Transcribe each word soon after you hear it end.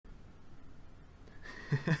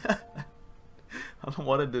I don't know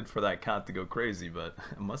what I did for that cat to go crazy, but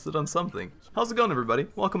I must have done something. How's it going, everybody?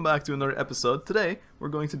 Welcome back to another episode. Today, we're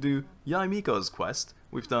going to do Yae Miko's quest.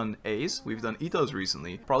 We've done A's, we've done Ito's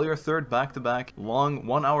recently. Probably our third back-to-back, long,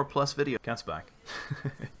 1 hour plus video. Cat's back.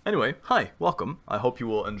 Anyway, hi, welcome. I hope you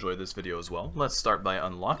will enjoy this video as well. Let's start by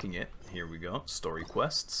unlocking it. Here we go. Story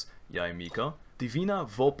quests. Yae Miko. Divina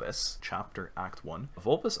Vulpes, chapter act 1.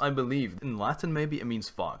 Vulpes, I believe, in Latin maybe it means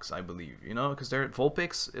fox, I believe, you know, because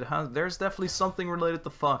Vulpix, there's definitely something related to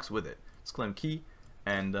fox with it. Let's claim key,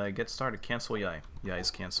 and get started. Cancel Yae. Yae is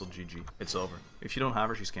cancelled, GG. It's over. If you don't have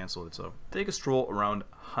her, she's cancelled, it's over. Take a stroll around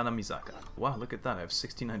Hanamizaka. Wow, look at that, I have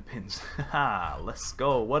 69 pins. Haha, let's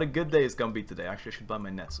go. What a good day it's gonna be today. Actually, I should buy my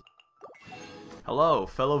nets. Hello,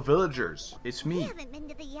 fellow villagers. It's me. We haven't been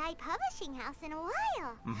to the Yae publishing house in a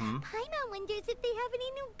while. Paimon wonders if they have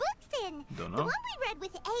any new books in. Don't know. The one we read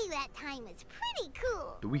with A that time was pretty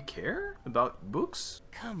cool. Do we care about books?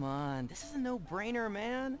 Come on, this is a no-brainer,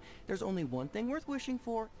 man. There's only one thing worth wishing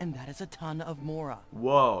for, and that is a ton of mora.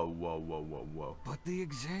 Whoa, whoa, whoa, whoa, whoa. But the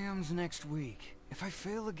exam's next week. If I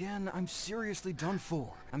fail again, I'm seriously done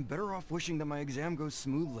for. I'm better off wishing that my exam goes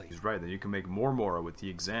smoothly. He's right, then you can make more mora with the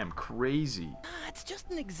exam. Crazy. Ah, it's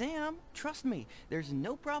just an exam. Trust me, there's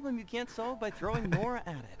no problem you can't solve by throwing mora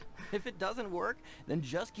at it. If it doesn't work, then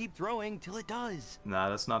just keep throwing till it does. Nah,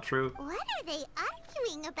 that's not true. What are they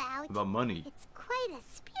arguing about? About money. It's quite a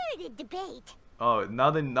spirited debate. Oh,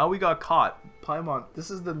 now we got caught. Paimon,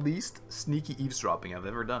 this is the least sneaky eavesdropping I've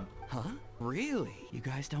ever done. Huh? Really? You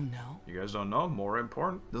guys don't know? You guys don't know? More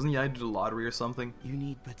important? Doesn't Yae do the lottery or something? You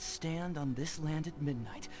need but stand on this land at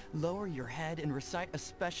midnight, lower your head and recite a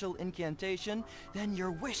special incantation, then your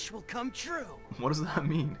wish will come true. What does that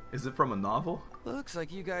mean? Is it from a novel? Looks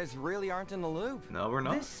like you guys really aren't in the loop. No, we're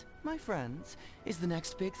not. This, my friends, is the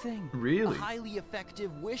next big thing. Really? A highly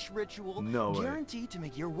effective wish ritual, No way. guaranteed to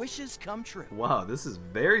make your wishes come true. Wow, this is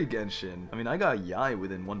very Genshin. I mean, I got Yae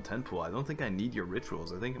within 110 pool. I don't think I need your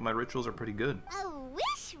rituals. I think my rituals are pretty good. A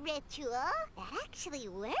wish ritual? That actually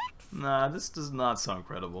works? Nah, this does not sound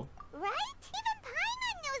credible. Right? Even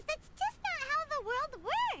Paimon knows that's just not how the world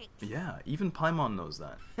works. Yeah, even Paimon knows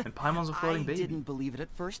that. And Paimon's a floating I baby. didn't believe it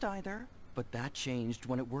at first either, but that changed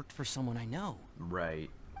when it worked for someone I know. Right.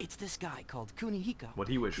 It's this guy called Khaenri'ah. What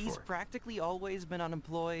he wished He's for. practically always been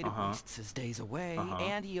unemployed, wastes his days away,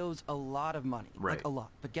 and he owes a lot of money. Right. Like a lot.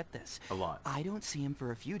 But get this. A lot. I don't see him for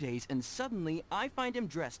a few days, and suddenly I find him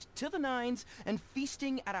dressed to the nines and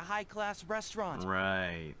feasting at a high-class restaurant.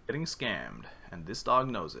 Right. Getting scammed. And this dog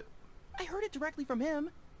knows it. I heard it directly from him.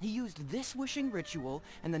 He used this wishing ritual,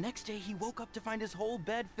 and the next day he woke up to find his whole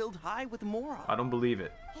bed filled high with mora. I don't believe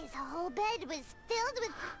it. His whole bed was filled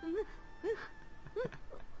with...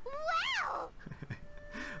 Wow!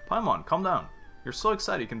 Paimon, calm down. You're so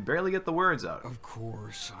excited you can barely get the words out. Of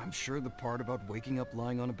course, I'm sure the part about waking up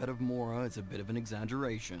lying on a bed of mora is a bit of an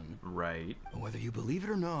exaggeration. Right. Whether you believe it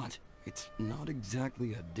or not, it's not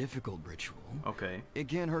exactly a difficult ritual. Okay. It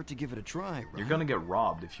can't hurt to give it a try, right? You're gonna get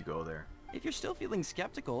robbed if you go there. If you're still feeling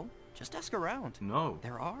skeptical, just ask around. No.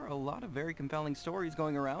 There are a lot of very compelling stories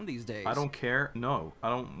going around these days. I don't care. No. I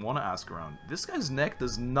don't want to ask around. This guy's neck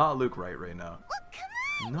does not look right now. Well, come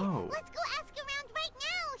on! No. Let's go ask around right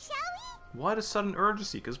now, shall we? Why the sudden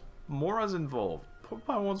urgency? Because Mora's involved.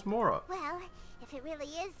 Popeye wants Mora. Well, if it really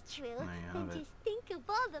is true, There you then have it. just think of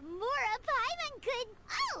all the Mora Paimon could...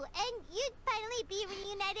 Oh, and you'd finally be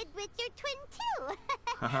reunited with your twin too.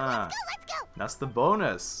 Let's go! That's the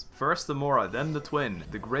bonus. First the Mora, then the twin.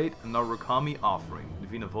 The Great Narukami Offering.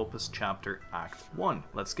 Divina Vulpes Chapter Act 1.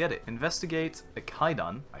 Let's get it. Investigate a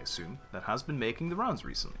Kaidan, I assume, that has been making the rounds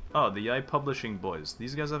recently. Oh, the Yae Publishing boys.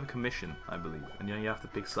 These guys have a commission, I believe. And you have to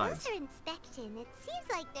pick sides. Closer inspection, it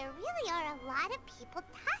seems like there really are a lot of people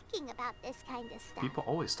talking about this kind of stuff. People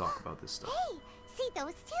always talk about this stuff. Hey, see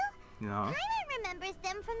those two? Yeah. Paimon remembers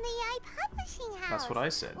them from the Yae Publishing House. That's what I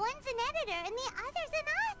said. One's an editor and the other's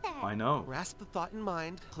an author. I know. Grasp the thought in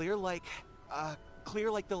mind, clear like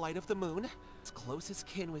the light of the moon. It's closest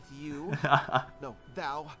kin with you. No,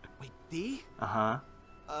 thou. Wait, thee?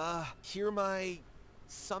 Hear my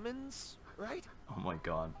summons, right? Oh my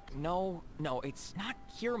god. No, it's not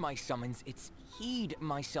hear my summons, it's heed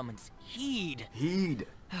my summons. Heed! Heed!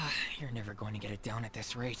 You're never going to get it down at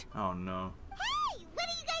this rate. Oh no. Hey, what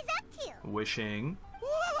are you guys up to? Wishing.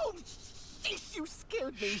 Whoa! Sheesh, you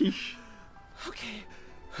scared me. Sheesh. Okay.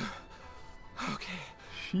 Okay.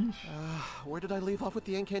 Sheesh. Where did I leave off with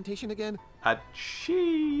the incantation again? At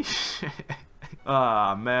sheesh.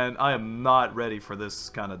 Ah, man, I am not ready for this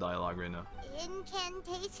kind of dialogue right now.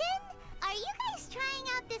 Incantation? Are you guys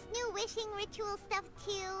trying out this new wishing ritual stuff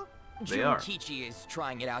too? They are. Junkichi is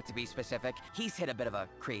trying it out to be specific. He's hit a bit of a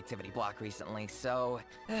creativity block recently, so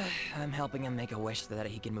I'm helping him make a wish so that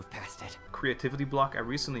he can move past it. Creativity block? I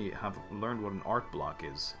recently have learned what an art block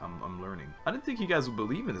is. I'm learning. I didn't think you guys would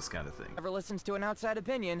believe in this kind of thing. Never listens to an outside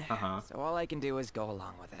opinion, so all I can do is go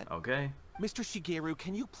along with it. Okay. Mr. Shigeru,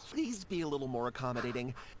 can you please be a little more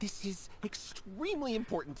accommodating? This is extremely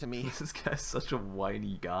important to me. This guy's such a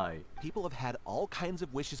whiny guy. People have had all kinds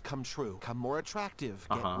of wishes come true, become more attractive,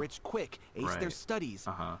 get rich quick, ace their studies.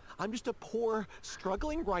 I'm just a poor,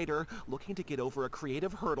 struggling writer looking to get over a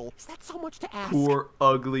creative hurdle. Is that so much to ask? Poor,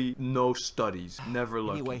 ugly, no studies, never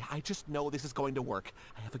lucky. Anyway, I just know this is going to work.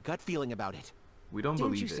 I have a gut feeling about it. We don't Didn't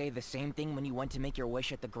believe you it. say the same thing when you went to make your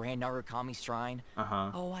wish at the Grand Narukami Shrine?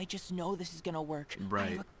 Oh, I just know this is gonna work. Right. I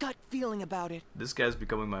have a gut feeling about it. This guy's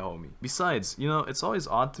becoming my homie. Besides, you know, it's always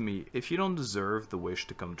odd to me. If you don't deserve the wish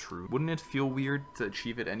to come true, wouldn't it feel weird to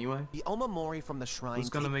achieve it anyway? The Omamori from the shrine Who's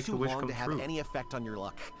gonna take make too the wish long come to have true? any effect on your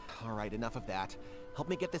luck. All right, enough of that. Help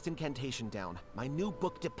me get this incantation down. My new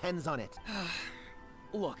book depends on it.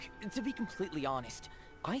 Look, to be completely honest,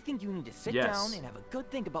 I think you need to sit Yes. down and have a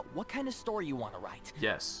good think about what kind of story you want to write.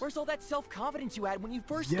 Yes. Where's all that self-confidence you had when you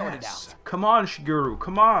first started out? Come on, Shigeru.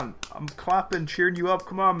 Come on. I'm clapping, cheering you up.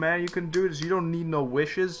 Come on, man. You can do this. You don't need no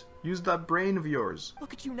wishes. Use that brain of yours.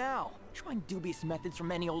 Look at you now, trying dubious methods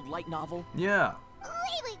from any old light novel. Yeah.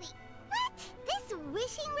 Wait. What? This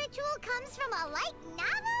wishing ritual comes from a light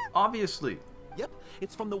novel? Obviously. Yep,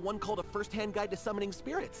 it's from the one called A First-Hand Guide to Summoning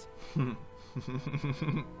Spirits.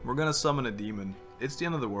 We're gonna summon a demon. It's the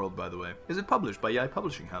end of the world, by the way. Is it published by Yae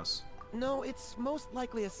Publishing House? No, it's most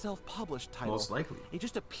likely a self-published title. Most likely. It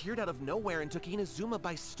just appeared out of nowhere and took Inazuma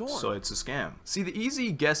by storm. So it's a scam. See, the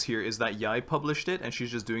easy guess here is that Yae published it and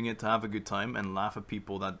she's just doing it to have a good time and laugh at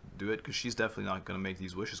people that do it, because she's definitely not gonna make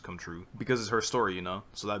these wishes come true. Because it's her story, you know?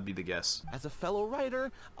 So that'd be the guess. As a fellow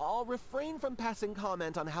writer, I'll refrain from passing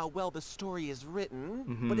comment on how well the story is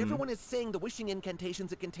written, but everyone is saying the wishing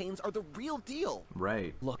incantations it contains are the real deal.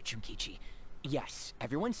 Right. Look, Junkichi, yes,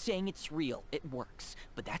 everyone's saying it's real, it works,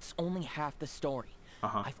 but that's only half the story.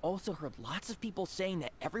 I've also heard lots of people saying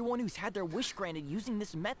that everyone who's had their wish granted using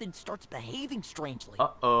this method starts behaving strangely.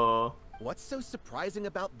 Uh-oh. What's so surprising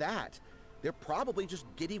about that? They're probably just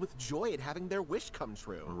giddy with joy at having their wish come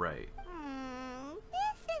true. Right.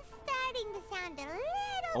 This is starting to sound a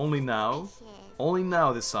little Only now? suspicious. Only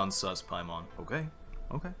now this sounds sus, Paimon. Okay.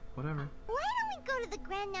 Okay, whatever. Why don't we go to the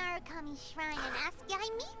Grand Narukami Shrine and ask Yae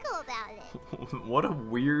Miko about it? What a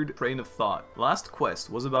weird train of thought. Last quest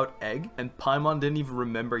was about Egg, and Paimon didn't even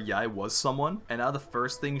remember Yae was someone, and now the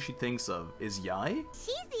first thing she thinks of is Yae?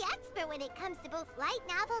 She's the expert when it comes to both light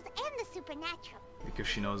novels and the supernatural. Because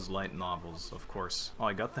she knows light novels, of course. Oh,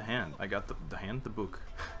 I got the hand. I got the hand, the book.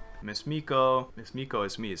 Miss Miko. Miss Miko,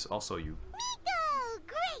 it's me. It's also you. Miko!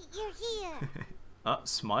 Great, you're here!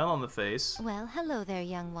 Smile on the face. Well, hello there,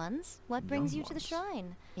 young ones. What brings Young you to the ones.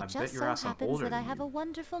 shrine? I It bet just your so ass I'm happens older that I than have you. a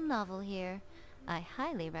wonderful novel here. I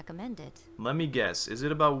highly recommend it. Let me guess. Is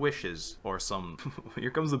it about wishes? Or some...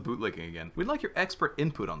 Here comes the bootlicking again. We'd like your expert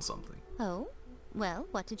input on something. Oh? Well,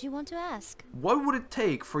 what did you want to ask? What would it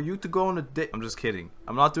take for you to go on a date? I'm just kidding.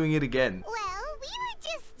 I'm not doing it again. Well, we were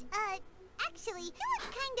just, actually, you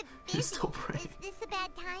look kind of busy. He's still praying. Is this a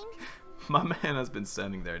bad time? My man has been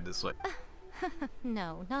standing there this way.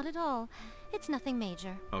 No, not at all. It's nothing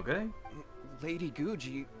major. Okay. Lady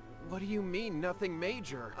Guji, what do you mean, nothing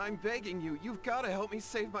major? I'm begging you, you've got to help me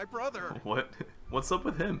save my brother. What? What's up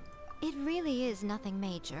with him? It really is nothing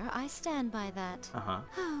major. I stand by that.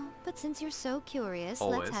 Oh, but since you're so curious,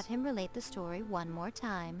 Always. let's have him relate the story one more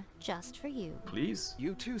time. Just for you. Please?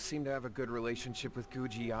 You two seem to have a good relationship with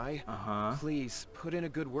Guji-ai. Uh-huh. Please, put in a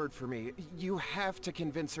good word for me. You have to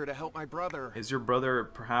convince her to help my brother. Is your brother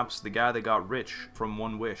perhaps the guy that got rich from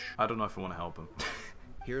one wish? I don't know if I want to help him.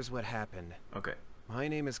 Here's what happened. Okay. My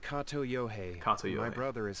name is Kato Yohei. Kato My Yohei.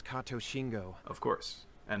 brother is Kato Shingo. Of course.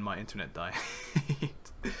 And my internet died.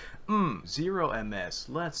 0 MS.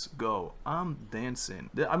 Let's go. I'm dancing.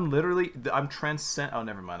 I'm transcend. Oh,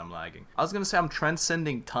 never mind. I'm lagging. I was gonna say I'm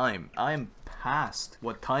transcending time. I'm past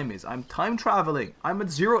what time is. I'm time traveling. I'm at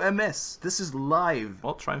 0 MS. This is live.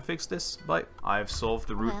 Well, try and fix this. Bye. I've solved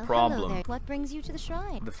the root Well, hello problem. there. What brings you to the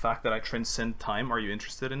shrine? The fact that I transcend time. Are you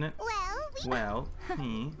interested in it? Well, Well,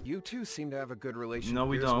 You two seem to have a good relationship. No,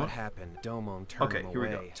 we Here's don't. what happened. Domon turned him here we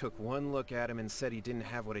away. go. Took one look at him and said he didn't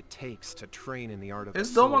have what it takes to train in the art of is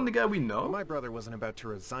the sword. Domon the guy we know? My brother wasn't about to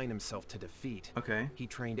resign himself to defeat. Okay. He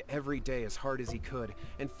trained every day as hard as he could,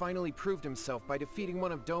 and finally proved himself by defeating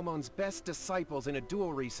one of Domon's best disciples in a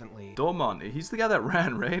duel recently. Domon, he's the guy that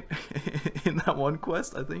ran, right? In that one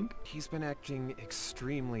quest, I think. He's been acting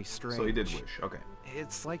extremely strange. So he did wish, okay.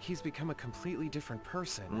 It's like he's become a completely different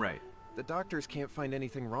person. Right. The doctors can't find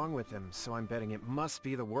anything wrong with him, so I'm betting it must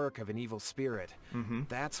be the work of an evil spirit.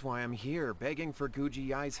 That's why I'm here, begging for Guji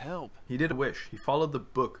Yae's help. He did wish. He followed the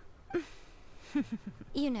book.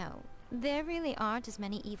 You know, there really aren't as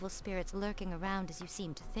many evil spirits lurking around as you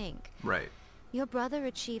seem to think. Right. Your brother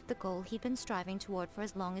achieved the goal he'd been striving toward for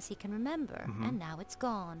as long as he can remember, and now it's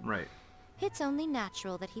gone. Right. It's only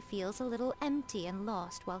natural that he feels a little empty and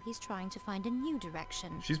lost while he's trying to find a new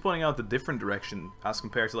direction. She's pointing out the different direction as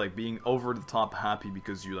compared to like being over the top happy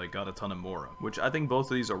because you like got a ton of Mora, which I think both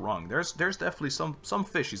of these are wrong. There's definitely some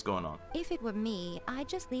fishies going on. If it were me, I'd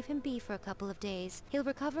just leave him be for a couple of days. He'll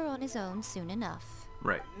recover on his own soon enough.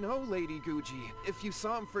 Right. No, Lady Guji. If you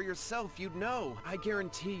saw him for yourself, you'd know. I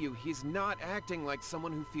guarantee you, he's not acting like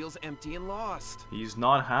someone who feels empty and lost. He's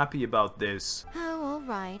not happy about this. Oh, all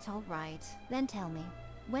right. Then tell me,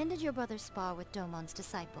 when did your brother spar with Domon's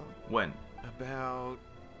disciple? When? About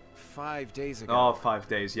 5 days ago. Oh, 5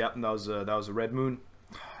 days. Yep, that was a red moon.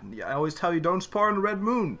 Yeah, I always tell you don't spar on the red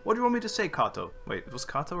moon. What do you want me to say, Kato? Wait, it was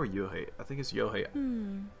Kato or Yohei? I think it's Yohei.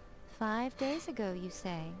 5 days ago, you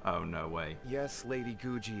say? Oh, no way. Yes, Lady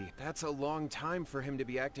Guji. That's a long time for him to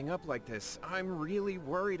be acting up like this. I'm really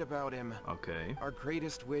worried about him. Okay. Our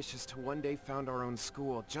greatest wish is to one day found our own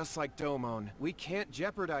school, just like Domon. We can't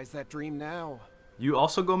jeopardize that dream now. You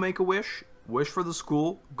also go make a wish, wish for the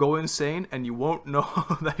school, go insane, and you won't know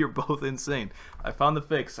that you're both insane. I found the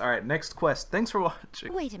fix. Alright, next quest. Thanks for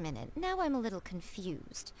watching. Wait a minute, now I'm a little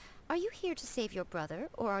confused. Are you here to save your brother,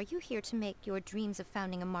 or are you here to make your dreams of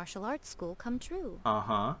founding a martial arts school come true?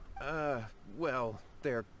 Well,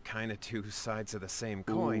 they're kinda two sides of the same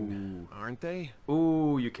coin, aren't they?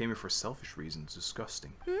 Ooh, you came here for selfish reasons.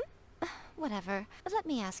 Disgusting. Whatever. Let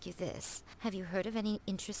me ask you this. Have you heard of any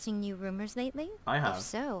interesting new rumors lately? I have. If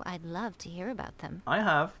so, I'd love to hear about them. I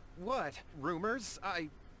have. What? Rumors?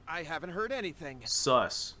 I haven't heard anything.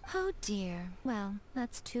 Sus. Oh dear. Well,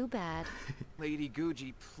 that's too bad. Lady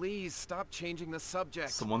Guji, please stop changing the subject.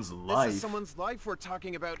 Someone's life. This is someone's life we're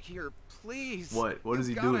talking about here. Please. What? What is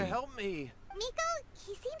he You doing? gotta help me. Miko,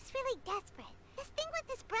 he seems really desperate. This thing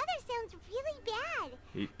with his brother sounds really bad.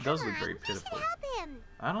 He does Come look very on, pitiful. We should help him.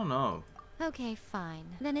 I don't know. Okay, fine.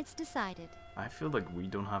 Then it's decided. I feel like we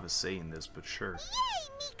don't have a say in this, but sure. Yay,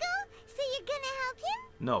 Miko! So you're gonna help him?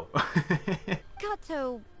 No.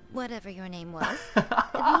 Kato, whatever your name was.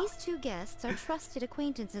 These two guests are trusted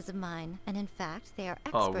acquaintances of mine, and in fact, they are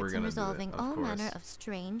Oh, we're experts in gonna do it, resolving of all course. manner of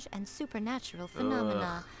strange and supernatural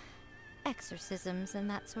phenomena. Exorcisms and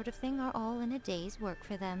that sort of thing are all in a day's work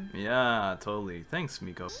for them. Yeah, totally. Thanks,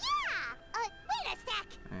 Miko. Yeah! Wait a sec!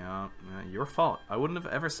 Yeah, your fault. I wouldn't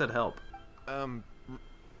have ever said help.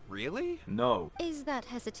 Really? No. Is that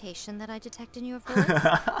hesitation that I detect in your voice?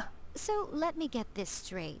 So let me get this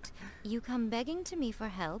straight. You come begging to me for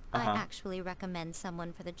help, I actually recommend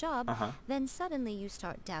someone for the job, then suddenly you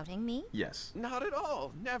start doubting me? Yes. Not at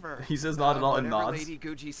all. Never. He says not at all and Whatever nods. Lady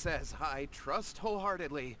Guji says, I trust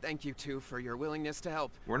wholeheartedly. Thank you two for your willingness to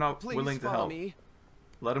help. We're not Please willing to follow help. me.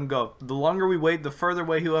 Let him go. The longer we wait, the further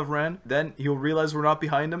away he'll have ran. Then he'll realize we're not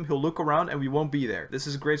behind him. He'll look around and we won't be there. This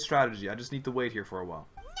is great strategy. I just need to wait here for a while.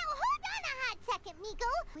 No, hold on a hot second, Miko.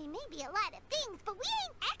 We may be a lot of things, but we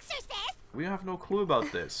ain't exorcists. We have no clue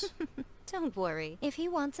about this. Don't worry. If he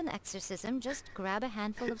wants an exorcism, just grab a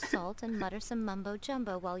handful of salt and mutter some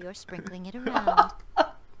mumbo-jumbo while you're sprinkling it around.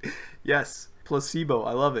 Yes. Placebo.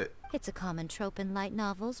 I love it. It's a common trope in light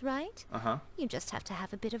novels, right? You just have to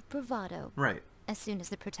have a bit of bravado. Right. As soon as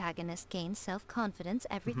the protagonist gains self-confidence,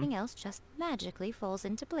 everything else just magically falls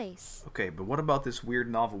into place. Okay, but what about this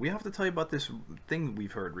weird novel? We have to tell you about this thing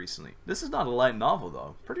we've heard recently. This is not a light novel,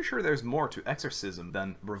 though. Pretty sure there's more to exorcism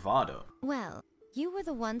than bravado. Well, you were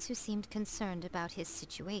the ones who seemed concerned about his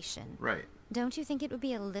situation. Right. Don't you think it would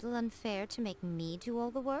be a little unfair to make me do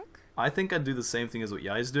all the work? I think I'd do the same thing as what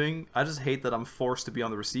Yae's doing. I just hate that I'm forced to be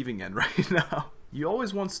on the receiving end right now. You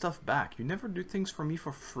always want stuff back. You never do things for me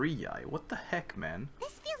for free, Yae. What the heck, man?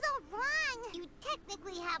 This feels all wrong. You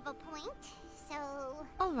technically have a point, so...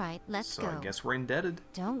 Alright, let's go. So I guess we're indebted.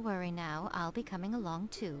 Don't worry now, I'll be coming along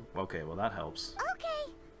too. Okay, well that helps.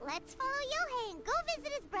 Okay, let's follow Yohei and go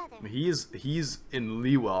visit his brother. He's in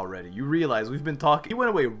Liwa already. You realize we've been talking. He went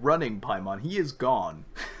away running, Paimon. He is gone.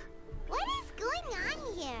 What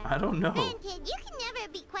I don't know. Granted, you can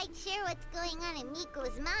never be quite sure what's going on in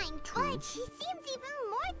Miko's mind, but she seems even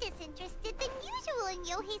more disinterested than usual in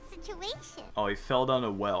Yohei's situation. Oh, he fell down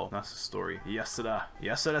a well. That's the story. Yasura.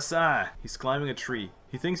 Yasura-san. He's climbing a tree.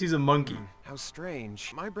 He thinks he's a monkey. How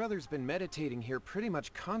strange. My brother's been meditating here pretty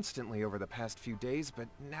much constantly over the past few days, but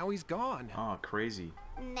now he's gone. Oh, crazy.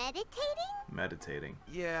 Meditating? Meditating.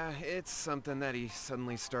 Yeah, it's something that he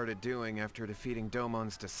suddenly started doing after defeating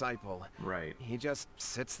Domon's disciple. Right. He just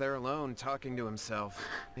sits there alone, talking to himself.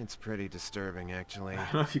 It's pretty disturbing, actually. I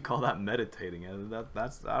don't know if you call that meditating.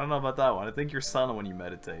 That's I don't know about that one. I think you're silent when you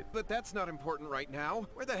meditate. But that's not important right now.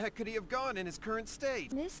 Where the heck could he have gone in his current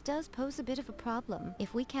state? This does pose a bit of a problem.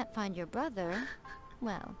 If we can't find your brother,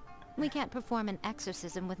 well, we can't perform an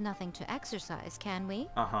exorcism with nothing to exorcise, can we?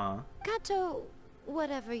 Uh-huh. Kato,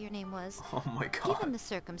 whatever your name was. Oh my god. Given the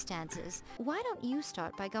circumstances, why don't you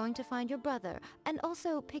start by going to find your brother, and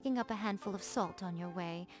also picking up a handful of salt on your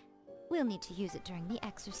way? We'll need to use it during the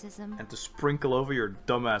exorcism. And to sprinkle over your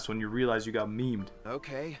dumbass when you realize you got memed.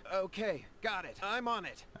 Okay, got it. I'm on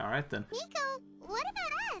it. Alright then. Miko, what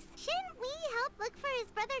about us? Shouldn't we help look for his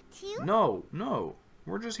brother too? No.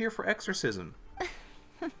 We're just here for exorcism.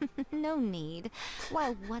 No need.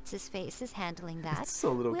 While What's-His-Face is handling that,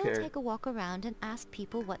 So little we'll care. take a walk around and ask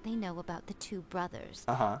people what they know about the two brothers.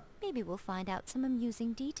 Uh-huh. Maybe we'll find out some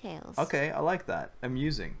amusing details. Okay, I like that.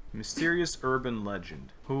 Amusing. Mysterious urban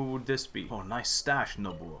legend. Who would this be? Oh, nice stash,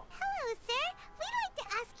 Nobuo. Hello, sir. We'd like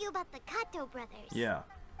to ask you about the Kato brothers. Yeah.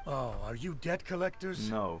 Oh, are you debt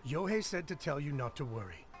collectors? No. Yohei said to tell you not to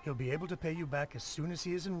worry. He'll be able to pay you back as soon as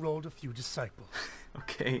he has enrolled a few disciples.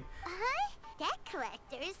 Okay. Huh? Debt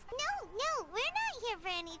collectors? No, we're not here for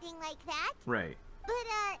anything like that. Right. But,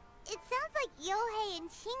 it sounds like Yohei and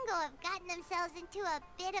Shingo have gotten themselves into a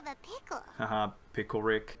bit of a pickle. Haha, Pickle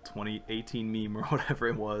Rick 2018 meme or whatever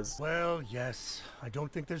it was. Well, yes. I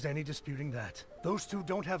don't think there's any disputing that. Those two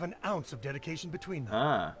don't have an ounce of dedication between them.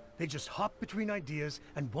 Ah, They just hop between ideas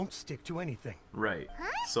and won't stick to anything. right. Huh?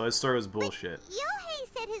 So his story was bullshit. Yohei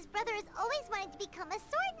said his brother has always wanted to become a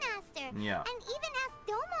sword master. Yeah. And even asked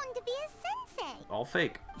Domon to be his sensei. All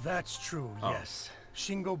fake. That's true, Oh. yes.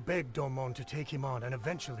 Shingo begged Domon to take him on, and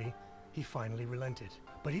eventually, he finally relented.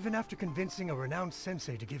 But even after convincing a renowned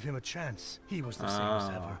sensei to give him a chance, he was the same as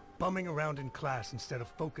ever, bumming around in class instead of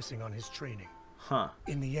focusing on his training. Huh.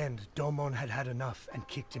 In the end, Domon had had enough and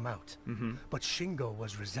kicked him out. But Shingo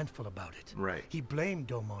was resentful about it. Right. He blamed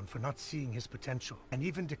Domon for not seeing his potential, and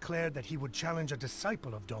even declared that he would challenge a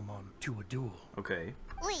disciple of Domon to a duel. Okay.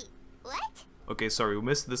 Wait, what? Okay, sorry, we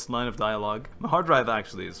missed this line of dialogue. My hard drive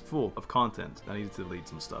actually is full of content. I needed to delete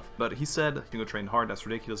some stuff. But he said, Shingo trained hard, that's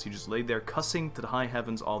ridiculous. He just laid there cussing to the high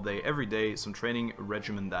heavens all day, every day. Some training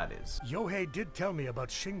regimen, that is. Yohei did tell me about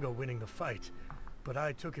Shingo winning the fight, but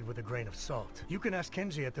I took it with a grain of salt. You can ask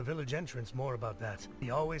Kenji at the village entrance more about that. He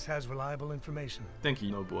always has reliable information. Thank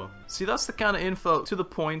you, Nobuo. See, that's the kind of info, to the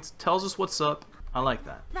point, tells us what's up. I like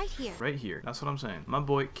that. Right here. Right here. That's what I'm saying. My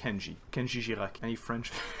boy, Kenji. Kenji Girac. Any French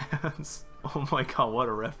fans? Oh my god, what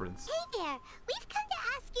a reference. Hey there, we've come to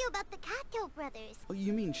ask you about the Kato brothers. Oh,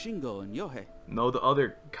 you mean Shingo and Yohei? No, the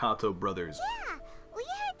other Kato brothers. Yeah, we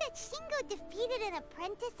heard that Shingo defeated an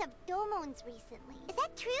apprentice of Domon's recently. Is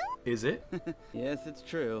that true? Is it? Yes, it's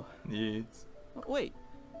true. It's Oh, wait,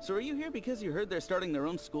 so are you here because you heard they're starting their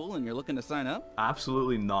own school and you're looking to sign up?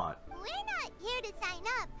 absolutely not. We're not here to sign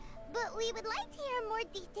up, but we would like to hear more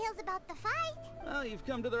details about the fight. Well, you've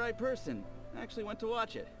come to the right person. I actually went to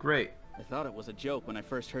watch it. Great. I thought it was a joke when I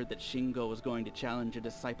first heard that Shingo was going to challenge a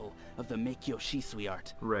disciple of the Meikyo Shisui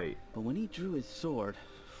art. Right. But when he drew his sword,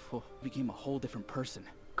 he became a whole different person.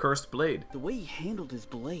 Cursed blade. The way he handled his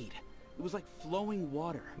blade, it was like flowing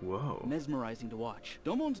water. Whoa. Mesmerizing to watch.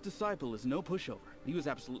 Domon's disciple is no pushover. He was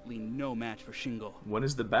absolutely no match for Shingo. When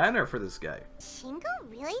is the banner for this guy? Shingo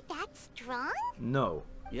really that strong? No.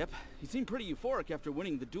 Yep, he seemed pretty euphoric after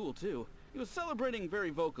winning the duel too. He was celebrating very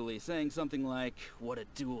vocally, saying something like, "What a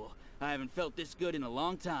duel. I haven't felt this good in a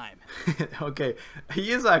long time." Okay, he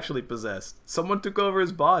is actually possessed. Someone took over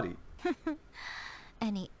his body.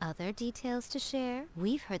 Any other details to share?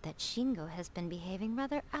 We've heard that Shingo has been behaving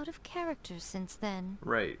rather out of character since then.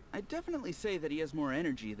 Right. I'd definitely say that he has more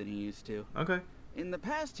energy than he used to. Okay. In the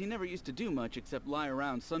past, he never used to do much except lie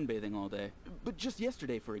around sunbathing all day. But just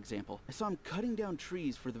yesterday, for example, I saw him cutting down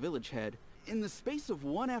trees for the village head. In the space of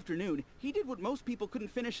one afternoon, he did what most people couldn't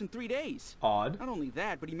finish in 3 days. Odd. Not only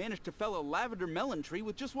that, but he managed to fell a lavender melon tree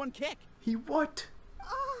with just one kick. He what?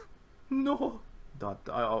 Oh, No.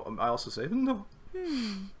 I also say no.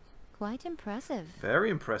 Quite impressive. Very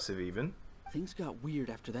impressive even. Things got weird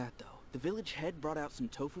after that, though. The village head brought out some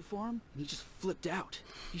tofu for him, and he just flipped out.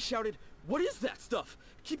 He shouted, What is that stuff?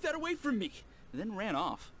 Keep that away from me. And then ran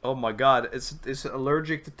off. Oh my god, it's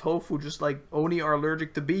allergic to tofu just like Oni are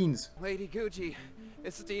allergic to beans. Lady Guji,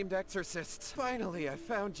 esteemed exorcists. Finally, I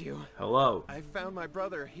found you. Hello. I found my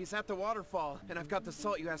brother. He's at the waterfall, and I've got the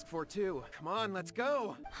salt you asked for too. Come on, let's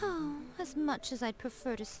go. Oh, as much as I'd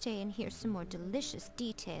prefer to stay and hear some more delicious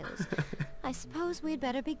details, I suppose we'd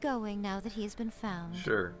better be going now that he's been found.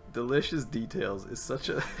 Sure. Delicious details is such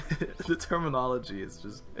a... the terminology is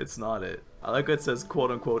just... it's not it. I like what it says,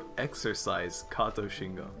 quote-unquote, exercise Kato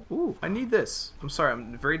Shingo. Ooh, I need this. I'm sorry,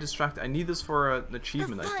 I'm very distracted. I need this for an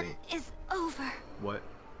achievement, The fun I think. is over. What?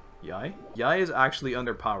 Yae? Yae is actually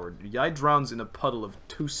underpowered. Yae drowns in a puddle of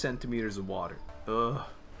 2 centimeters of water. Ugh.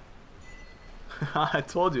 I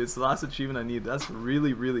told you, it's the last achievement I need. That's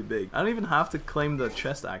really, really big. I don't even have to claim the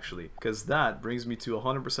chest, actually, because that brings me to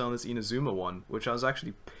 100% on this Inazuma one, which I was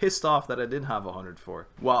actually pissed off that I didn't have 100 for.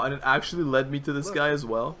 Wow, and it actually led me to this guy as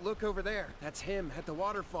well. Look over there. That's him at the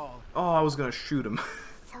waterfall. Oh, I was gonna shoot him.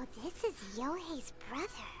 So this is Yohei's brother.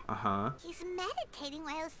 Uh-huh. He's meditating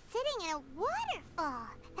while sitting in a waterfall.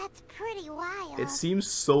 That's pretty wild. It seems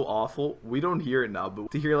so awful. We don't hear it now, but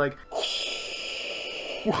to hear like...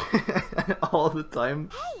 all the time.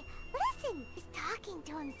 Hey, listen! He's talking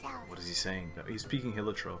to himself. What is he saying? He's speaking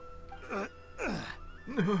Hilitro.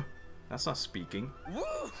 That's not speaking.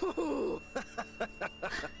 Woo!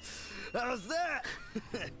 How's that?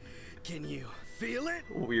 Can you feel it?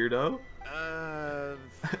 Weirdo.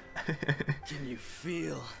 Can you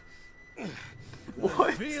feel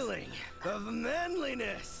What? the feeling of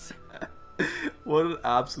manliness? What an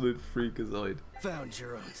absolute freakazoid. Found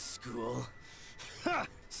your own school. Ha!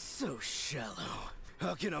 So shallow.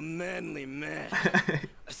 How can a manly man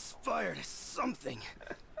aspire to something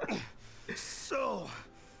so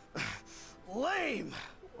lame?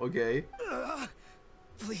 Okay.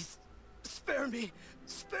 Please, spare me.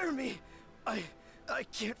 Spare me. I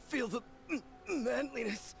can't feel the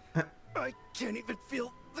manliness. I can't even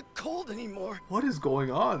feel the cold anymore. What is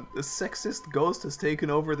going on? The sexist ghost has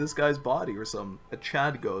taken over this guy's body or something. A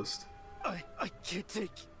Chad ghost. I can't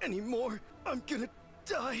take any more. I'm gonna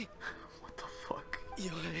die. What the fuck?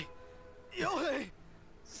 Yohei. Yohei!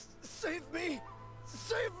 Save me!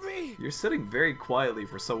 Save me! You're sitting very quietly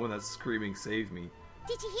for someone that's screaming, "Save me."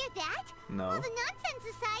 Did you hear that? No. All the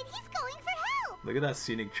nonsense aside, he's going for help. Look at that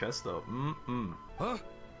scenic chest though. Huh?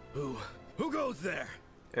 Who goes there?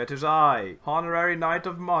 It is I, Honorary Knight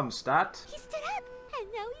of Mondstadt. He stood up, and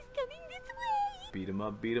now he's coming this way. Beat him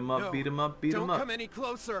up, beat him up, No, beat him up, beat him Don't up. come any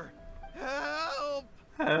closer. Help!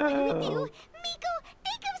 What do we do? Miko,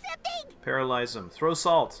 think of something! Paralyze him. Throw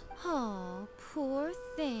salt. Oh, poor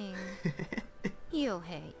thing.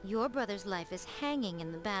 Yohei, your brother's life is hanging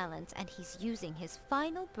in the balance, and he's using his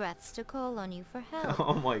final breaths to call on you for help.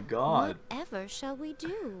 Oh my god. Whatever shall we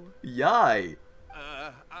do? Yae.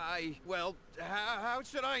 Well, how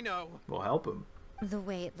should I know? We'll help him. The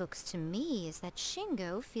way it looks to me is that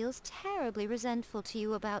Shingo feels terribly resentful to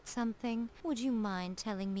you about something. Would you mind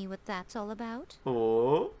telling me what that's all about?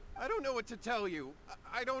 Oh. I don't know what to tell you.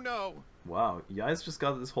 I don't know. Wow, Yae's just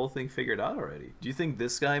got this whole thing figured out already. Do you think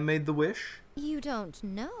this guy made the wish? You don't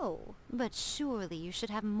know, but surely you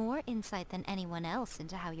should have more insight than anyone else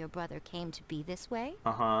into how your brother came to be this way.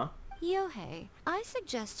 Uh-huh. Yohei, I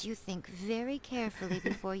suggest you think very carefully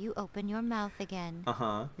before you open your mouth again.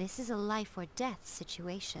 Uh-huh. This is a life or death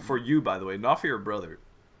situation. For you, by the way, not for your brother.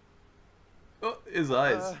 Oh, his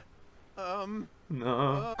eyes.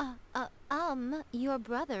 No. Your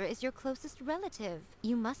brother is your closest relative.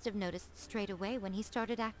 You must have noticed straight away when he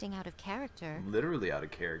started acting out of character. Literally out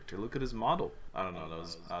of character. Look at his model. I don't know, that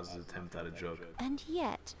was an attempt at a joke. And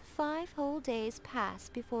yet, 5 whole days pass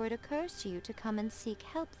before it occurs to you to come and seek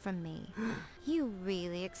help from me. You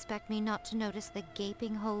really expect me not to notice the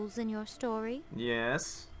gaping holes in your story?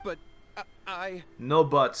 Yes. But No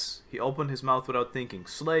buts. He opened his mouth without thinking.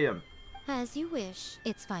 Slay him. As you wish.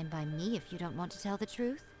 It's fine by me if you don't want to tell the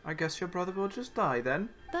truth. I guess your brother will just die then.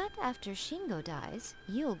 But after Shingo dies,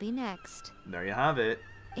 you'll be next. There you have it.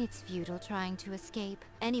 It's futile trying to escape.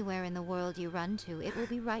 Anywhere in the world you run to, it will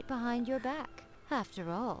be right behind your back. After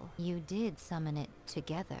all, you did summon it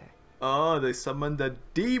together. Oh, they summoned the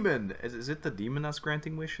demon. Is it the demon that's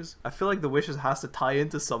granting wishes? I feel like the wishes has to tie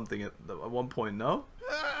into something at one point, no?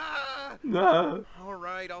 No. All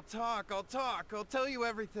right, I'll talk. I'll tell you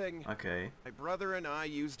everything. Okay. My brother and I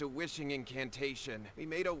used a wishing incantation. We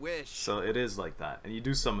made a wish. So it is like that, and you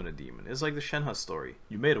do summon a demon. It's like the Shenhe story.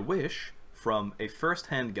 You made a wish from a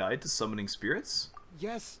first-hand guide to summoning spirits?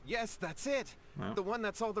 Yes, that's it. Yeah. The one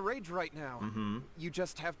that's all the rage right now. Mm-hmm. You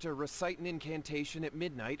just have to recite an incantation at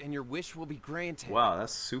midnight and your wish will be granted. Wow,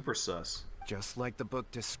 that's super sus. Just like the book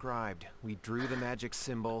described, we drew the magic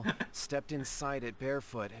symbol, stepped inside it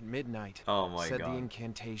barefoot at midnight, Oh my said god. the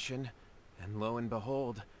incantation, and lo and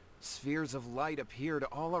behold, spheres of light appeared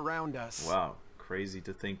all around us. Wow. Crazy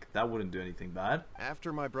to think that wouldn't do anything bad.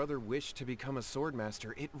 After my brother wished to become a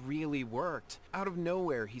swordmaster, it really worked. Out of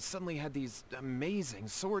nowhere, he suddenly had these amazing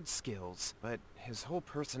sword skills, but his whole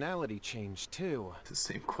personality changed too. The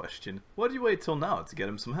same question. Why did you wait till now to get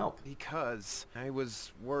him some help? Because I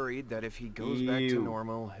was worried that if he goes back to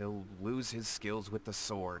normal, he'll lose his skills with the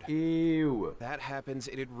sword. Ew. That happens,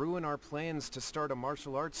 it'd ruin our plans to start a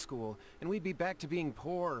martial arts school, and we'd be back to being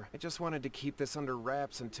poor. I just wanted to keep this under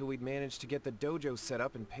wraps until we'd managed to get the dojo set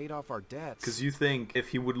up and paid off our debts. Because you think if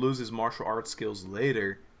he would lose his martial arts skills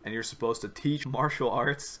later, and you're supposed to teach martial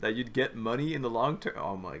arts, that you'd get money in the long term?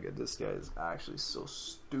 Oh my god, this guy is actually so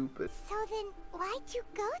stupid. So then, why'd you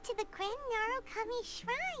go to the Khaenri'ah Kami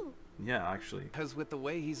shrine? Yeah, actually. Because with the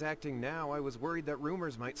way he's acting now, I was worried that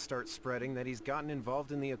rumors might start spreading that he's gotten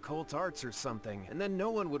involved in the occult arts or something, and then no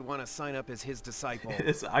one would want to sign up as his disciple.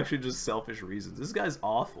 It's actually just selfish reasons. This guy's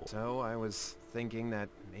awful. So I was thinking that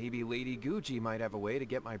maybe Lady Gucci might have a way to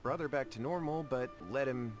get my brother back to normal, but let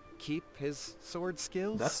him keep his sword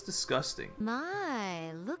skills? That's disgusting.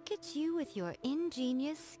 My, look at you with your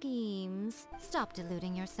ingenious schemes. Stop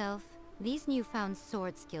deluding yourself. These newfound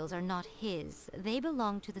sword skills are not his. They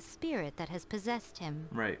belong to the spirit that has possessed him.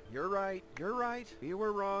 Right. You're right. You're right. We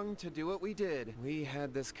were wrong to do what we did. We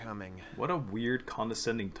had this coming. What a weird,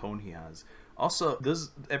 condescending tone he has. Also,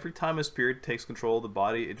 every time a spirit takes control of the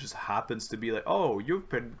body, it just happens to be like, oh, you've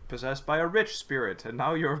been possessed by a rich spirit, and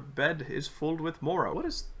now your bed is filled with Mora. What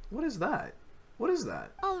is that? What is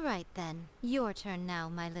that? All right then. Your turn now,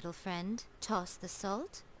 my little friend. Toss the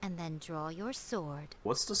salt, and then draw your sword.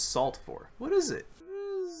 What's the salt for? What is it?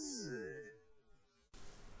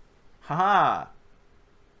 Haha!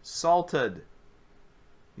 Salted.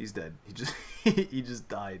 He's dead. He just he just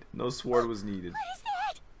died. No sword was needed. What is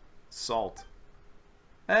that? Salt.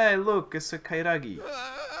 Hey, look, it's a Kairagi.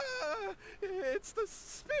 It's the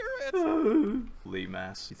spirit! Lame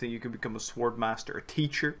ass. You think you can become a sword master, a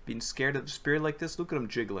teacher? Being scared of a spirit like this? Look at him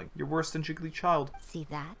jiggling. You're worse than Jiggly Child. See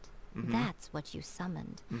that? That's what you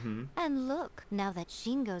summoned. And look, now that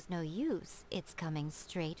Shingo's no use, it's coming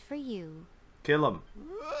straight for you. Kill him.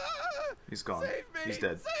 He's gone. Save me! He's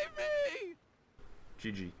dead. Save me!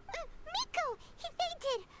 GG. Miko! He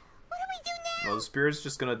fainted! What do we do now? Well, the spirit's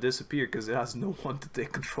just gonna disappear because it has no one to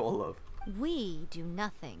take control of. We do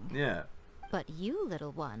nothing. Yeah. But you,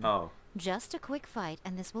 little one. Oh. Just a quick fight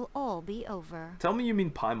and this will all be over. Tell me you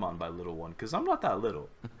mean Paimon by little one, because I'm not that little.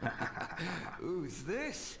 Who's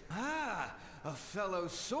this? Ah, a fellow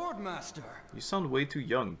swordmaster. You sound way too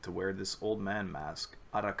young to wear this old man mask,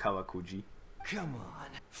 Arakawa Kuji. Come on,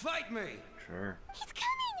 fight me. Sure. He's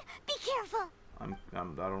coming! Be careful!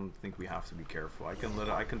 I don't think we have to be careful. I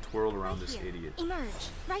can twirl around this idiot. Emerge,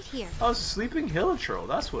 right here. Oh, it's a sleeping Hilichurl.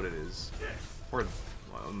 That's what it is. Or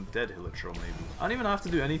dead Hilichurl, maybe. I don't even have to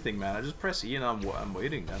do anything, man. I just press E and I'm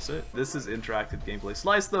waiting. That's it. This is interactive gameplay.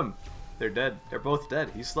 Slice them! They're dead. They're both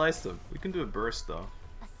dead. He sliced them. We can do a burst, though.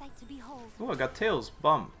 A sight to behold. Oh, I got tails.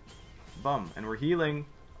 Bum. Bum. And we're healing.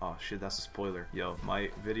 Oh, shit, that's a spoiler. Yo, my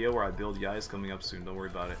video where I build Yae is coming up soon. Don't worry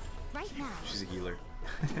about it. Right now. She's a healer.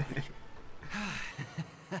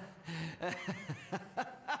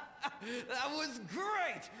 That was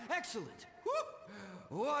great! Excellent!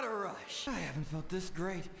 Woo! What a rush! I haven't felt this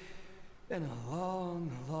great in a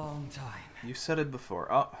long, long time. You said it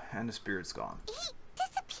before. Oh, and the spirit's gone. He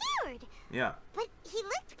disappeared! Yeah. But he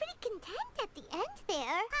looked pretty content at the end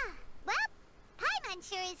there. Well, Paimon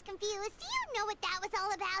sure is confused. Do you know what that was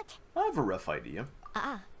all about? I have a rough idea.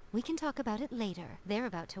 We can talk about it later. They're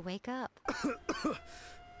about to wake up.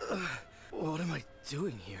 What am I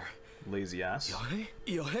doing here? Lazy ass. Yae?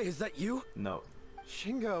 Yae, is that you? No.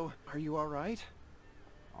 Shingo, are you alright?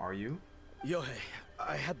 Are you? Yae,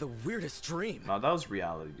 I had the weirdest dream. No, that was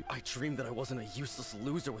reality, dude. I dreamed that I wasn't a useless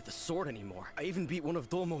loser with a sword anymore. I even beat one of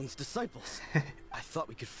Dolmon's disciples. I thought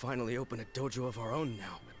we could finally open a dojo of our own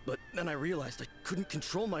now. But then I realized I couldn't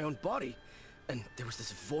control my own body. And there was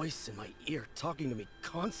this voice in my ear talking to me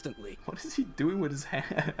constantly. What is he doing with his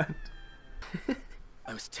hand?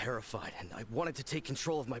 I was terrified and I wanted to take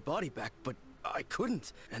control of my body back, but I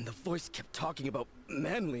couldn't. And the voice kept talking about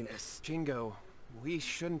manliness. Shingo, we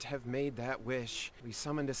shouldn't have made that wish. We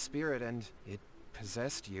summoned a spirit and it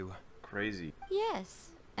possessed you. Crazy.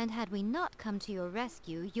 Yes. And had we not come to your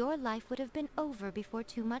rescue, your life would have been over before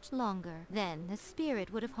too much longer. Then the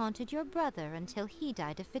spirit would have haunted your brother until he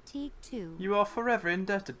died of fatigue too. You are forever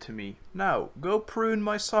indebted to me. Now, go prune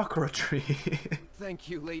my sakura tree. Thank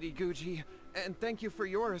you, Lady Gucci. And thank you for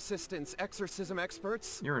your assistance, exorcism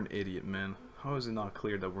experts. You're an idiot, man. How is it not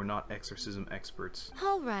clear that we're not exorcism experts?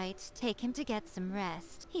 Alright, take him to get some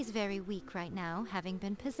rest. He's very weak right now, having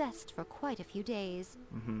been possessed for quite a few days.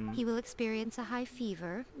 He will experience a high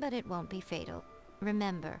fever, but it won't be fatal.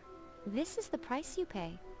 Remember, this is the price you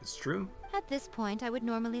pay. It's true. At this point, I would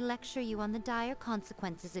normally lecture you on the dire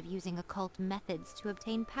consequences of using occult methods to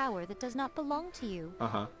obtain power that does not belong to you.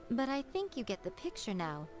 But I think you get the picture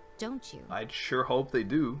now, don't you? I'd sure hope they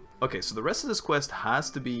do. Okay, so the rest of this quest has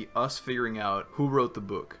to be us figuring out who wrote the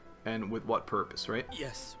book and with what purpose, right?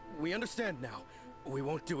 Yes, we understand now. We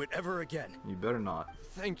won't do it ever again. You better not.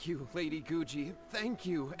 Thank you, Lady Guji. Thank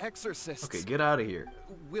you, exorcists. Okay, get out of here.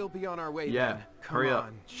 We'll be on our way Yeah, then. hurry up.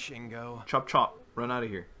 Come on, Shingo. Chop chop. Run out of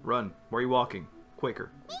here. Run. Where are you walking?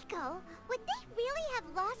 Quicker. Miko, would they really have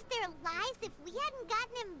lost their lives if we hadn't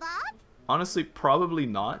gotten involved? Honestly, probably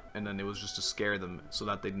not, and then it was just to scare them so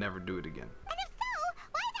that they'd never do it again. And if so,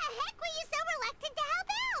 why the heck were you so reluctant to help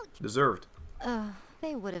out? Deserved.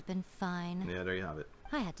 They would have been fine. Yeah, there you have it.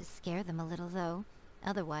 I had to scare them a little, though.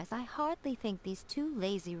 Otherwise, I hardly think these two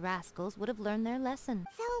lazy rascals would have learned their lesson.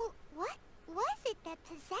 So, what was it that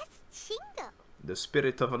possessed Shingo? The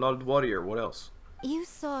spirit of an old warrior. What else? You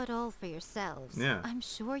saw it all for yourselves. Yeah. I'm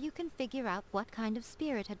sure you can figure out what kind of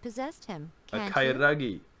spirit had possessed him. A Can't you?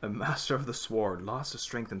 Khaenri'ah, a master of the sword, lost his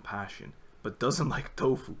strength and passion, but doesn't like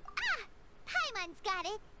tofu. Ah! Paimon's got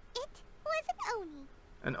it. It was an Oni.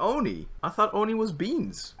 An Oni? I thought Oni was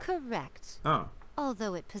beans. Correct. Oh.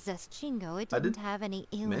 Although it possessed Shingo, it I didn't did have any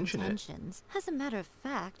ill mention it. intentions. As a matter of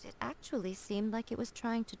fact, it actually seemed like it was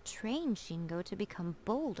trying to train Shingo to become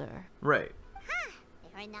bolder. Right. Huh,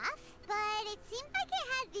 fair enough. But it seemed like it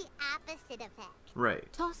had the opposite effect.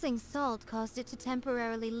 Right. Tossing salt caused it to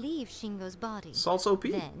temporarily leave Shingo's body. Salt's OP.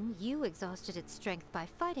 Then, you exhausted its strength by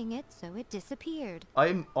fighting it, so it disappeared.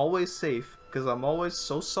 I'm always safe because I'm always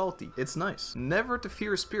so salty. It's nice. Never to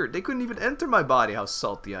fear a spirit. They couldn't even enter my body how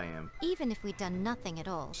salty I am. Even if we'd done nothing at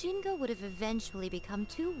all, Shingo would have eventually become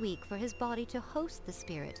too weak for his body to host the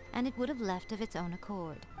spirit, and it would have left of its own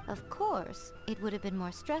accord. Of course, it would have been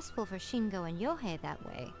more stressful for Shingo and Yohei that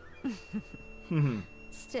way.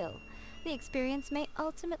 Still, the experience may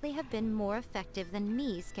ultimately have been more effective than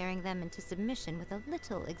me scaring them into submission with a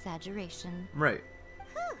little exaggeration. Right.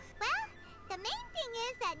 Whew. Well, the main thing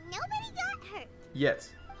is that nobody got hurt. Yet.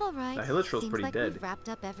 Alright, The Hilichurl's seems pretty like dead. we've wrapped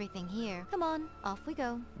up everything here. Come on, off we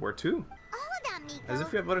go. Where to? Hold on, Miko. As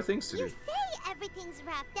if we have other things to You do. say everything's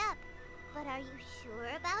wrapped up, but are you sure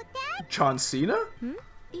about that? John Cena?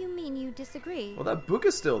 You mean you disagree? Well, that book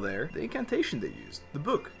is still there. The incantation they used. The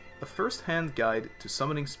book. A first-hand guide to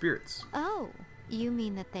summoning spirits. Oh, you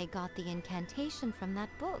mean that they got the incantation from that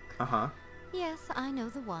book? Uh-huh. Yes, I know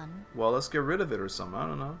the one. Well, let's get rid of it or something. I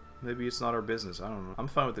don't know. Maybe it's not our business. I don't know. I'm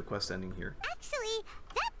fine with the quest ending here. Actually,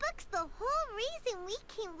 that book's the whole reason we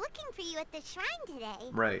came looking for you at the shrine today.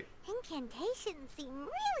 Right. Incantations seem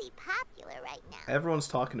really popular right now. Everyone's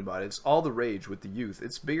talking about it. It's all the rage with the youth.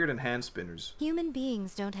 It's bigger than hand spinners. Human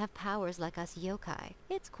beings don't have powers like us yokai.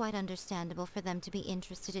 It's quite understandable for them to be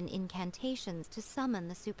interested in incantations to summon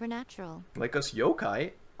the supernatural. Like us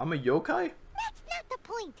yokai? I'm a yokai? That's not the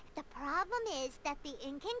point. The problem is that the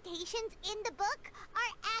incantations in the book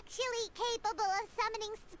are actually capable of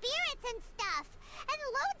summoning spirits and stuff. And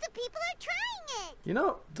loads of people are trying it. You know,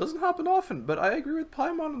 it doesn't happen often, but I agree with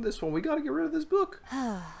Paimon on this one. We gotta get rid of this book.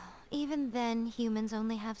 Even then, humans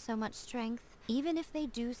only have so much strength. Even if they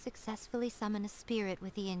do successfully summon a spirit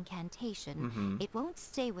with the incantation, it won't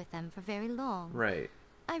stay with them for very long. Right.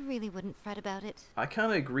 I really wouldn't fret about it. I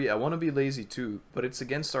kinda agree. I wanna be lazy too, but it's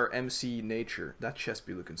against our MC nature. That chest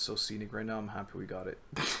be looking so scenic right now. I'm happy we got it.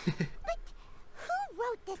 But who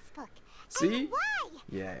wrote this book? See? And why?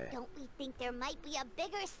 Yeah. Don't we think there might be a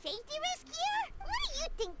bigger safety risk here? What do you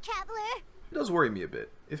think, Traveler? It does worry me a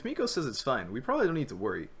bit. If Miko says it's fine, we probably don't need to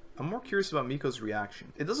worry. I'm more curious about Miko's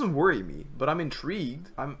reaction. It doesn't worry me, but I'm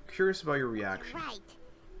intrigued. I'm curious about your reaction. Right.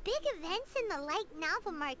 Big events in the light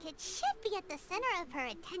novel market should be at the center of her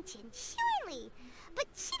attention, surely. But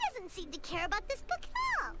she doesn't seem to care about this book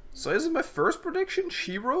at all. So is it my first prediction?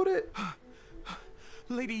 She wrote it?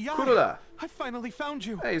 Lady Yae, Khaenri'ah. I finally found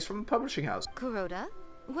you. Hey, he's from the publishing house. Kuroda,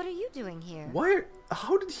 what are you doing here?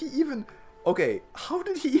 How did he even... Okay, how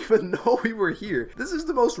did he even know we were here? This is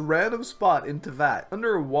the most random spot in Teyvat,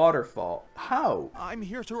 under a waterfall. How? I'm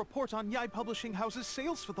here to report on Yae Publishing House's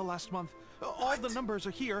sales for the last month. All the numbers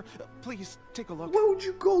are here. Please take a look. Why would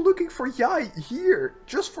you go looking for Yae here?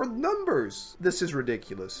 Just for numbers? This is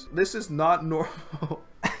ridiculous. This is not normal.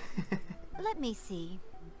 Let me see.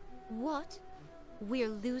 What? we're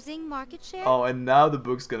losing market share? Oh, and now the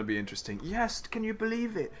book's gonna be interesting. Yes, can you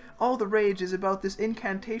believe it? All the rage is about this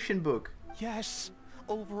incantation book. Yes.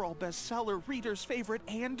 Overall bestseller, reader's favorite,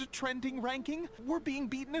 and trending ranking. We're being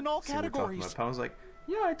beaten in all categories. Pound's like,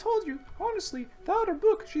 yeah, I told you. Honestly, the other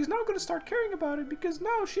book, she's now gonna start caring about it because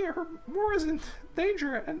now her Mora's in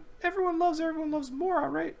danger and everyone loves Mora,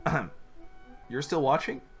 right? You're still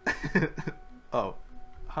watching? Oh,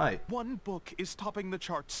 hi. One book is topping the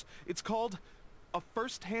charts. It's called A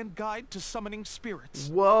First-Hand Guide to Summoning Spirits.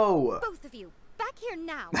 Whoa! Both of you, back here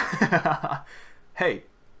now. Hey,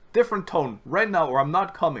 different tone right now or I'm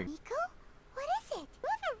not coming. Miko? What is it? You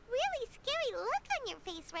have a really scary look on your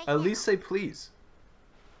face right now. At least say please.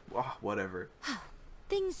 Oh, whatever.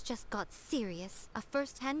 Things just got serious. A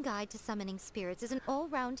first-hand guide to summoning spirits is an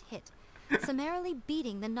all-round hit, summarily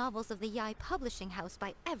beating the novels of the Yae publishing house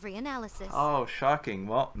by every analysis. Oh, shocking.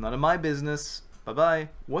 Well, none of my business. Bye-bye.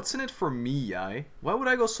 What's in it for me, Yae? Why would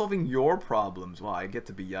I go solving your problems? Well, I get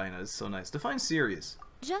to be Yae now. It's so nice. Define serious.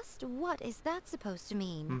 Just what is that supposed to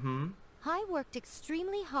mean? I worked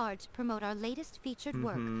extremely hard to promote our latest featured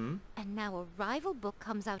work, and now a rival book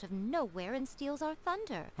comes out of nowhere and steals our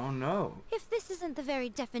thunder. Oh no. If this isn't the very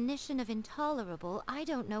definition of intolerable, I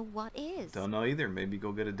don't know what is. Don't know either. Maybe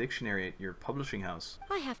go get a dictionary at your publishing house.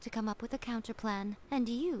 I have to come up with a counterplan, and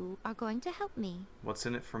you are going to help me. What's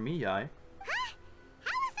in it for me, Yae? Huh?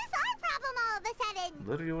 How is this our problem all of a sudden?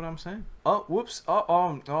 Literally what I'm saying. Oh, whoops.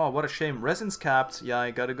 Oh, what a shame. Resin's capped. Yeah, I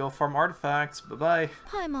gotta go farm artifacts. Bye-bye.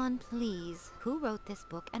 Paimon, please. Who wrote this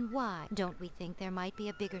book and why? Don't we think there might be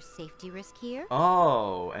a bigger safety risk here?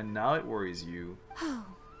 Oh, and now it worries you. Oh,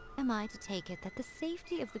 am I to take it that the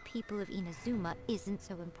safety of the people of Inazuma isn't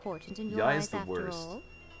so important in your Yae eyes is the after worst. all?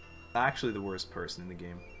 Actually the worst person in the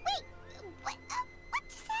game. Wait, what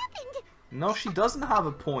just happened? No, she doesn't have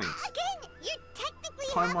a point. Again, you technically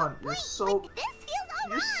Paimon, have a point, you're so... but this feels all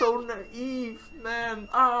You're wrong. so naive, man.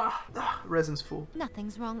 Resin's fool.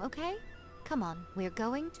 Nothing's wrong, okay? Come on, we're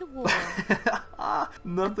going to war.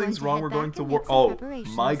 Nothing's wrong, we're going to and war. make some Oh,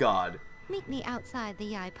 preparations. my god. Meet me outside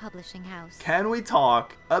the Yae publishing house. Can we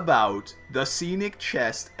talk about the scenic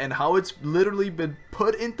chest and how it's literally been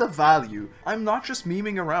put into value? I'm not just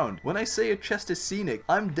memeing around. When I say a chest is scenic,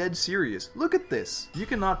 I'm dead serious. Look at this. You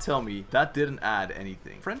cannot tell me that didn't add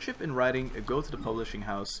anything. Friendship in writing, a go to the publishing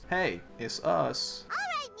house. Hey, it's us.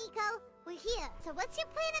 Alright, Miko, we're here. So what's your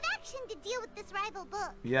plan of action to deal with this rival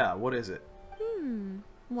book? Yeah, what is it?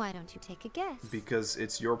 Why don't you take a guess? Because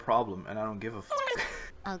it's your problem and I don't give a fuck.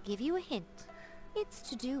 I'll give you a hint. It's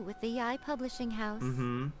to do with the Yae publishing house. Oh,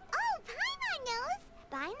 Paimon knows!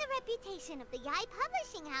 Bind the reputation of the Yae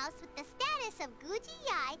publishing house with the status of Guji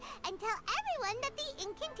Yae and tell everyone that the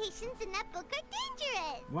incantations in that book are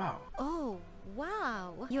dangerous! Wow. Oh,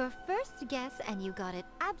 wow. Your first guess and you got it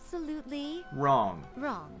absolutely Wrong.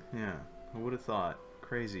 wrong. Yeah, who would have thought?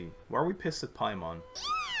 Crazy. Why are we pissed at Paimon? Yeah!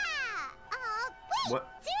 Wait! What?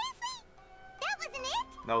 Seriously? That wasn't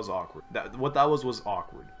it? That was awkward. What that was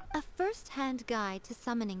awkward. A first-hand guide to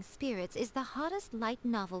summoning spirits is the hottest light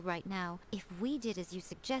novel right now. If we did as you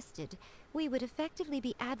suggested, we would effectively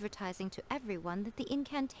be advertising to everyone that the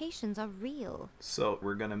incantations are real. So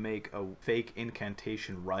we're gonna make a fake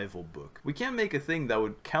incantation rival book. We can't make a thing that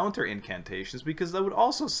would counter incantations because that would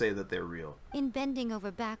also say that they're real. In bending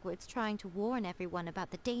over backwards trying to warn everyone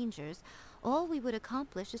about the dangers, all we would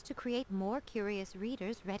accomplish is to create more curious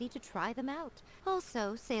readers ready to try them out.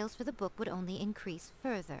 Also, sales for the book would only increase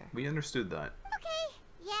further. We understood that. Okay,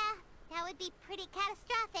 yeah, that would be pretty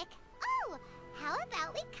catastrophic. Oh, how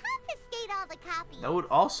about we confiscate all the copies? That would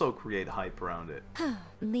also create hype around it.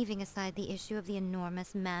 Leaving aside the issue of the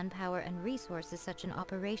enormous manpower and resources such an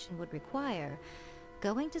operation would require,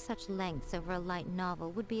 going to such lengths over a light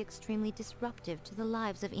novel would be extremely disruptive to the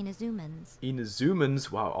lives of Inazumans.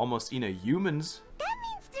 Inazumans? Wow, almost Inahumans. That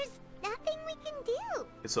means there's nothing we can do.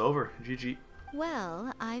 It's over. GG.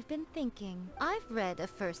 Well, I've been thinking. I've read A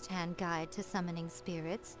First-Hand Guide to Summoning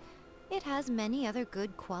Spirits. It has many other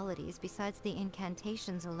good qualities besides the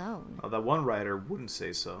incantations alone. Oh, that one writer wouldn't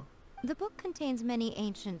say so. The book contains many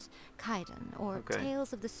ancient kaiden, or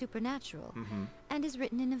tales of the supernatural, and is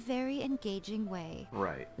written in a very engaging way.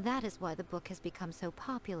 Right. That is why the book has become so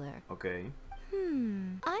popular. Okay.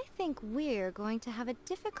 I think we're going to have a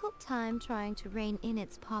difficult time trying to rein in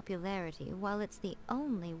its popularity while it's the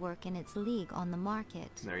only work in its league on the market.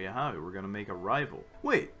 There you have it. We're gonna make a rival.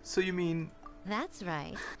 Wait, so you mean... That's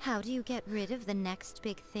right. How do you get rid of the next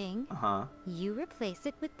big thing? You replace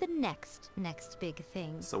it with the next big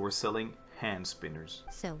thing. So we're selling hand spinners.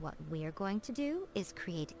 So what we're going to do is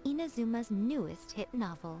create Inazuma's newest hit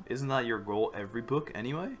novel. Isn't that your goal every book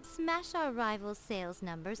anyway? Smash our rivals' sales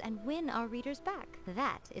numbers and win our readers back.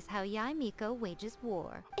 That is how Yae Miko wages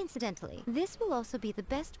war. Incidentally, this will also be the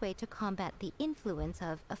best way to combat the influence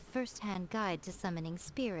of a first-hand guide to summoning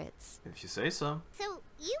spirits. If you say so. So,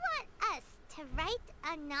 you want us to write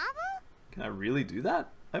a novel? Can I really do that?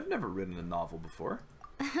 I've never written a novel before.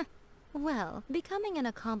 Well, becoming an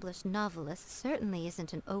accomplished novelist certainly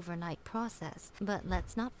isn't an overnight process, but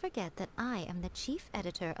let's not forget that I am the chief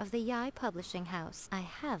editor of the Yae Publishing House. I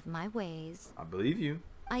have my ways. I believe you.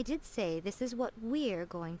 I did say this is what we're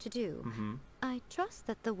going to do. I trust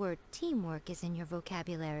that the word teamwork is in your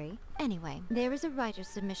vocabulary. Anyway, there is a writer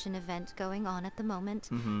submission event going on at the moment.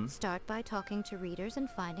 Start by talking to readers and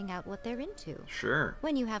finding out what they're into. Sure.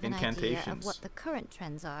 When you have an idea of what the current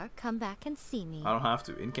trends are, come back and see me. I don't have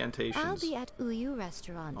to. Incantations. I'll be at Uyu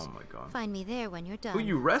Restaurant. Oh my god. Find me there when you're done.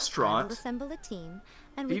 Uyu Restaurant? We'll assemble a team,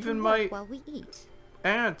 and we Even can my work while we eat.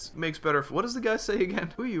 aunt makes better. What does the guy say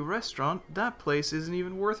again? Uyu Restaurant? That place isn't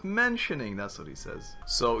even worth mentioning. That's what he says.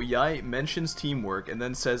 So Yae mentions teamwork and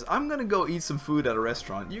then says, I'm gonna go eat some food at a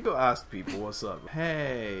restaurant. You go ask people what's up.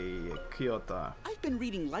 Hey, Kyoto. I've been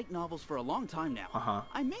reading light novels for a long time now.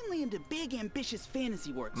 I'm mainly into big, ambitious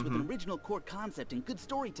fantasy works with an original core concept and good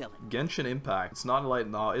storytelling. Genshin Impact. It's not a light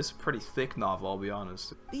novel. It's a pretty thick novel, I'll be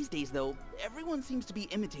honest. These days, though, everyone seems to be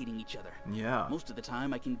imitating each other. Yeah. Most of the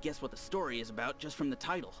time, I can guess what the story is about just from the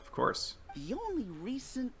title. Of course. The only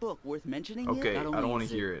recent book worth mentioning okay, not only I don't want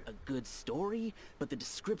is to hear it. A good story, but the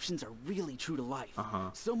descriptions are really true to life.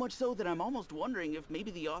 So much so that I'm almost wondering if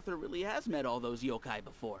maybe the author really has met all those yokai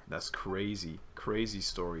before. That's crazy. Crazy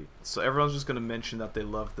story. So everyone's just gonna mention that they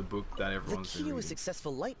love the book that everyone's The key to a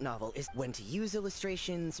successful light novel is when to use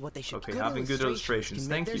illustrations, what they should Okay, having good illustrations.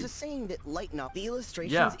 Thank you. There's a saying that light novel, the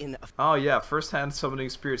illustrations in... Oh yeah, first-hand summoning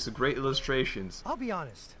spirits, the great illustrations. I'll be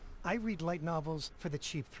honest. I read light novels for the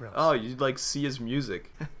cheap thrills. Oh, you like see his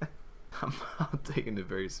music. I'm taking it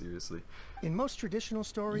very seriously. In most traditional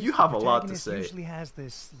stories, you have a lot to protagonist say. Usually has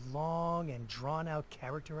this long and drawn-out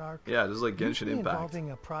character arc. Yeah, just like Genshin Impact.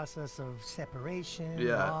 Involving a process of separation,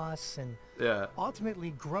 Yeah. loss, and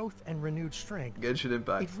ultimately growth and renewed strength. Genshin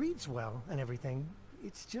Impact. It reads well and everything.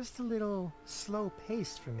 It's just a little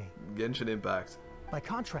slow-paced for me. Genshin Impact. By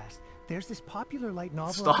contrast, there's this popular light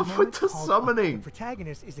novel. Stop with the summoning! The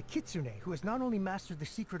protagonist is a kitsune who has not only mastered the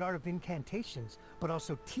secret art of incantations, but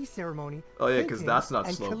also tea ceremony. Oh yeah, because that's not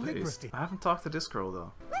and slow paced. calligraphy. I haven't talked to this girl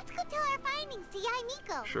though. Let's go tell our findings to Yae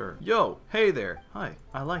Miko. Sure. Yo, hey there. Hi.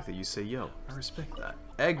 I like that you say yo. I respect that.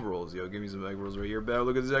 Egg rolls, yo. Give me some egg rolls right here. Better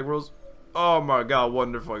look at these egg rolls. Oh my god,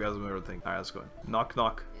 wonderful. I got some everything. Alright, let's go. Knock,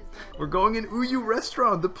 knock. We're going in Uyu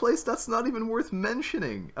Restaurant, the place that's not even worth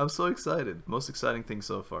mentioning. I'm so excited. Most exciting thing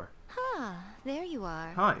so far. There you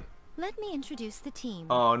are. Hi. Let me introduce the team.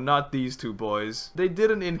 Oh, not these two boys. They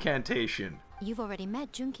did an incantation. You've already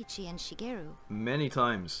met Junkichi and Shigeru. Many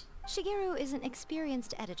times. Shigeru is an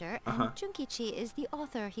experienced editor, and Junkichi is the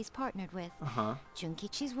author he's partnered with.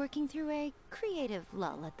 Junkichi's working through a creative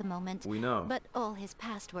lull at the moment. We know. But all his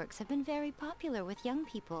past works have been very popular with young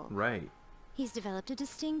people. Right. He's developed a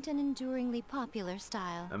distinct and enduringly popular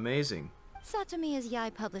style. Amazing. Satomi is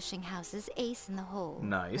Yae Publishing House's ace in the hole.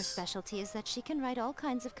 Nice. Her specialty is that she can write all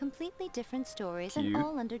kinds of completely different stories and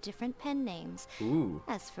all under different pen names. Ooh.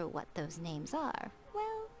 As for what those names are,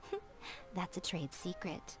 well, that's a trade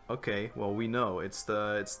secret. Okay, well we know. It's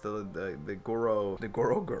the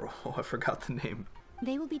Goro girl. Oh, I forgot the name.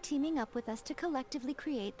 They will be teaming up with us to collectively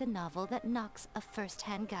create the novel that knocks a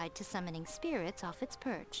first-hand guide to summoning spirits off its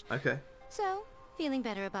perch. Okay. So, feeling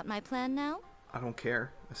better about my plan now? I don't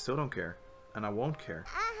care. I still don't care. And I won't care.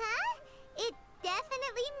 It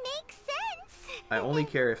definitely makes sense. I only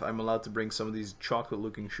care if I'm allowed to bring some of these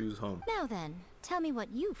chocolate-looking shoes home. Now then, tell me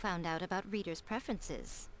what you found out about readers'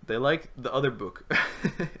 preferences. They like the other book.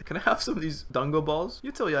 Can I have some of these dango balls?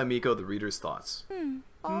 You tell Yae Miko the reader's thoughts.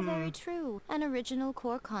 All very true. An original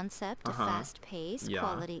core concept, a fast pace,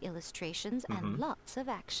 quality illustrations, and lots of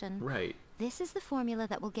action. Right. This is the formula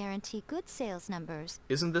that will guarantee good sales numbers.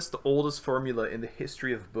 Isn't this the oldest formula in the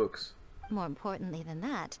history of books? More importantly than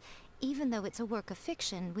that, even though it's a work of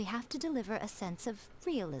fiction, we have to deliver a sense of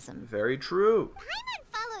realism. Very true. Paimon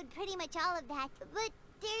followed pretty much all of that, but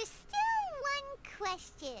there's still one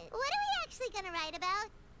question. What are we actually gonna write about?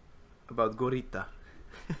 About Gorita.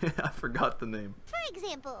 I forgot the name. For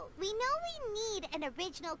example, we know we need an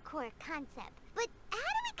original core concept, but how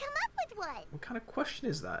do we come up with one? What kind of question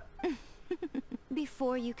is that?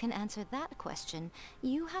 Before you can answer that question,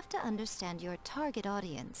 you have to understand your target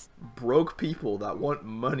audience. Broke people that want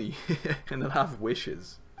money and that have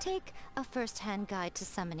wishes. Take a first-hand guide to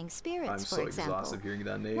summoning spirits, I'm for so example. exhausted hearing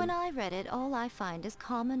that name. When I read it, all I find is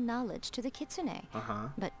common knowledge to the kitsune.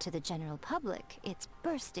 But to the general public, it's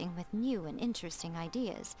bursting with new and interesting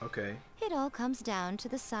ideas. Okay. It all comes down to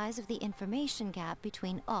the size of the information gap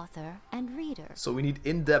between author and reader. So we need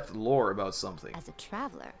in-depth lore about something. As a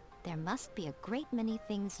traveler, there must be a great many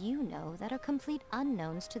things you know that are complete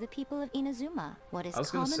unknowns to the people of Inazuma. What is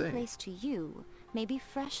commonplace to you may be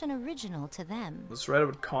fresh and original to them. Let's write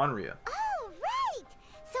about Khaenri'ah. Oh, right!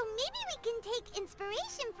 So maybe we can take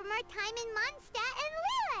inspiration from our time in Mondstadt and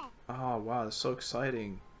Lilith. Oh, wow, that's so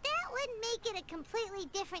exciting. That would make it a completely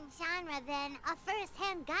different genre than a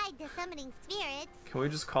first-hand guide to summoning spirits. Can we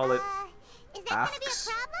just call it Is that gonna be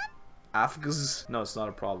a problem? Afghans? No, it's not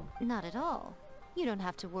a problem. Not at all. You don't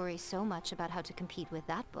have to worry so much about how to compete with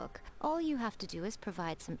that book. All you have to do is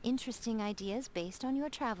provide some interesting ideas based on your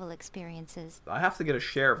travel experiences. I have to get a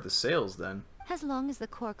share of the sales then. As long as the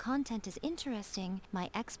core content is interesting, my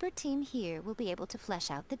expert team here will be able to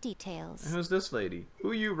flesh out the details. And who's this lady?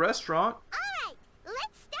 Who you, restaurant? Alright,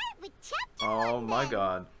 let's start with chapter 1 Oh my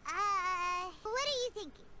god. what are you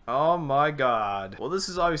thinking? Oh my god. Well, this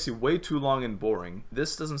is obviously way too long and boring.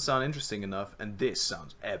 This doesn't sound interesting enough, and this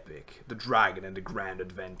sounds epic. The Dragon and the Grand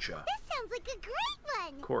Adventure. This sounds like a great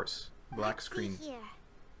one! Of course. Black screen. See here.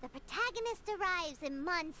 The protagonist arrives in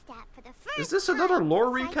Mondstadt for the first Is this another lore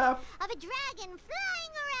recap? of a dragon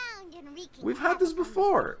flying around and wreaking We've had this havoc on the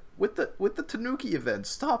before with the Tanuki event.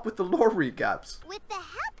 Stop with the lore recaps. With the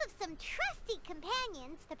help of some trusty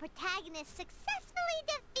companions, the protagonist successfully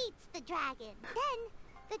defeats the dragon. Then,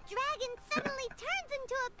 the dragon suddenly turns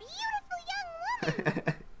into a beautiful young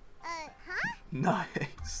woman. Huh?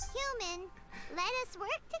 Nice. Human, let us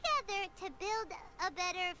work together to build a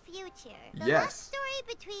better future. The Yes. love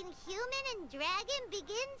story between human and dragon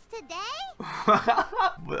begins today?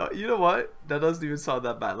 Well, you know what? That doesn't even sound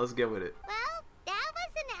that bad. Let's get with it. Well, that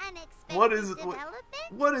was an unexpected What is it? development.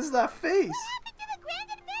 What is that face? What happened to the Grand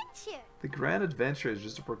Adventure? The Grand Adventure is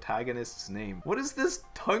just a protagonist's name. What is this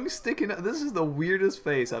tongue sticking out? This is the weirdest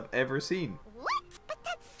face I've ever seen. What? But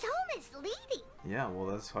that's so misleading. Yeah, well,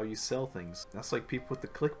 that's how you sell things. That's like people with the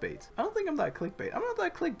clickbait. I don't think I'm that clickbait. I'm not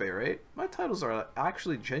that clickbait, right? My titles are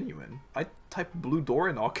actually genuine. I type blue door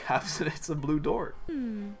in all caps and it's a blue door.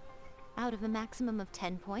 Out of a maximum of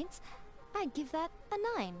 10 points, I'd give that a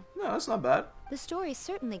 9. No, that's not bad. The story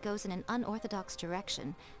certainly goes in an unorthodox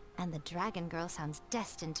direction, and the Dragon Girl sounds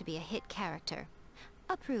destined to be a hit character.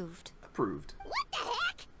 Approved. Approved. What the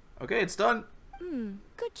heck? Okay, it's done.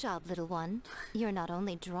 Good job, little one. You're not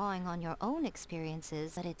only drawing on your own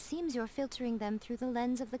experiences, but it seems you're filtering them through the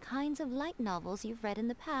lens of the kinds of light novels you've read in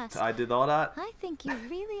the past. I did all that. I think you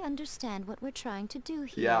really understand what we're trying to do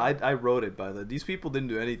here. Yeah, I wrote it, by the way. These people didn't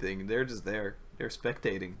do anything. They're just there. They're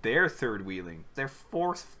spectating. They're third wheeling. They're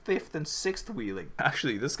fourth, fifth, and sixth wheeling.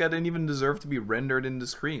 Actually, this guy didn't even deserve to be rendered in the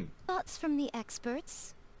screen. Thoughts from the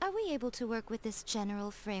experts? Are we able to work with this general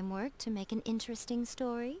framework to make an interesting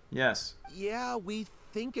story? Yes. Yeah, we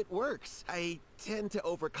think it works. I tend to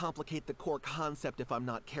overcomplicate the core concept if I'm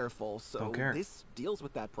not careful, so Don't care. this deals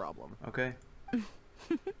with that problem. Okay.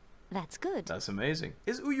 That's good. That's amazing.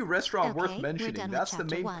 Is Uyu Restaurant worth Okay, we're mentioning? done with That's the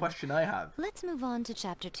chapter main 1. question I have. Let's move on to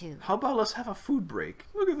chapter 2. How about let's have a food break?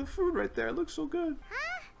 Look at the food right there. It looks so good.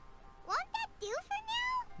 Huh? Won't that do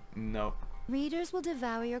for now? No. Readers will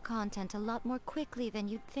devour your content a lot more quickly than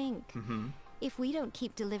you'd think. If we don't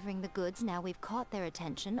keep delivering the goods now we've caught their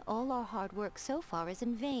attention, all our hard work so far is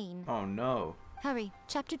in vain. Oh no. Hurry,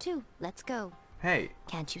 chapter 2, let's go. Hey,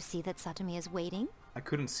 Can't you see that Satomi is waiting? I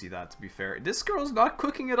couldn't see that, to be fair. This girl's not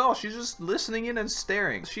cooking at all. She's just listening in and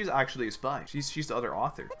staring. She's actually a spy. She's the other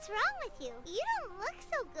author. What's wrong with you? You don't look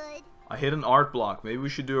so good. I hit an art block. Maybe we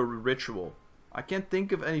should do a ritual. I can't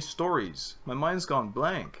think of any stories. My mind's gone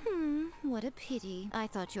blank. What a pity. I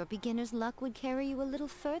thought your beginner's luck would carry you a little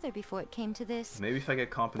further before it came to this. Maybe if I get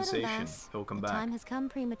But compensation, alas, he'll come the back. time has come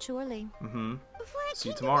prematurely. Before it See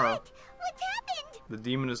you came to tomorrow. what? What's happened? The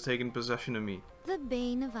demon has taken possession of me. The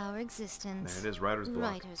bane of our existence. There it is, writer's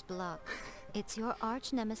block. Writer's block. It's your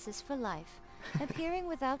arch nemesis for life, appearing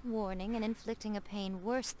without warning and inflicting a pain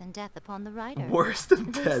worse than death upon the writer. Worse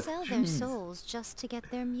than They death. sell their Jeez. souls just to get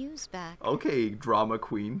their muse back. Okay, drama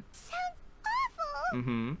queen. Sounds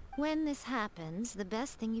awful. When this happens, the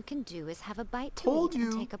best thing you can do is have a bite to Told eat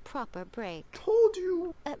and you. take a proper break. Told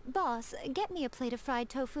you. Boss, get me a plate of fried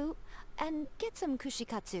tofu, and get some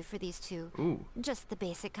kushikatsu for these two. Ooh, Just the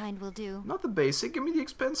basic kind will do. not the basic. Give me the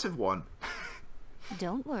expensive one.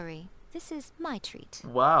 Don't worry, this is my treat.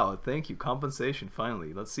 Wow, thank you. Compensation,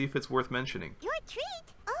 finally. Let's see if it's worth mentioning. Your treat?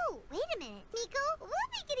 Oh, wait a minute. Miko, we'll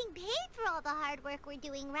be getting paid for all all the hard work we're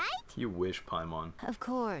doing, right? You wish, Paimon. Of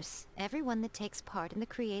course. Everyone that takes part in the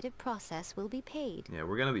creative process will be paid. Yeah,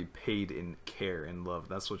 we're gonna be paid in care and love.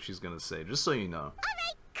 That's what she's gonna say, just so you know.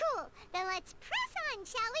 Alright, cool. Then let's press on,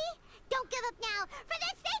 shall we? Don't give up now, for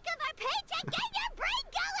the sake of our paycheck, get your brain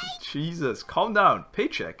going! Jesus, calm down.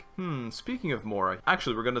 Paycheck. Speaking of Mora,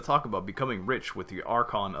 actually we're gonna talk about becoming rich with the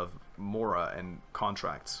Archon of Mora and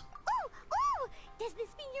contracts. Ooh! Does this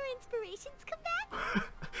mean your inspirations come back?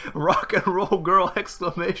 Rock and roll girl!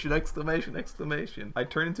 Exclamation, exclamation, exclamation. I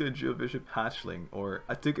turned into a Geobishop hatchling, or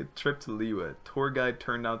I took a trip to Liyue. Tour guide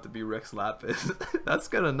turned out to be Rex Lapis. That's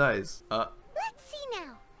kinda nice. Let's see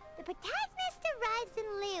now. The protagonist arrives in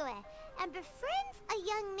Liyue and befriends a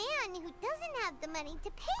young man who doesn't have the money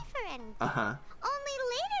to pay for anything. Only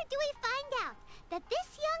later do we find out that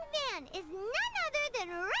this young man is none other than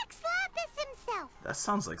Rex Lapis himself. That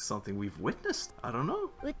sounds like something we've witnessed. I don't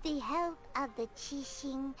know. With the help of the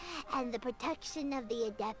Qixing and the protection of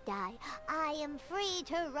the Adepti, I am free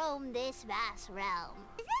to roam this vast realm.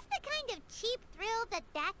 Is this the kind of cheap thrill that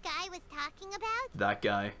guy was talking about? That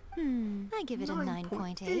guy. I give it a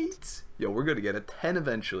 9.8. Yo, we're gonna get a 10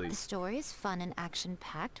 eventually. The story is fun and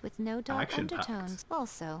action-packed with no dark undertones.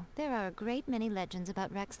 Also, there are a great many legends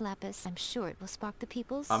about Rex Lapis. I'm sure it will spark the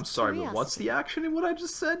people's I'm sorry, curiosity. but what's the action in what I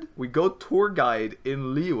just said? We go tour guide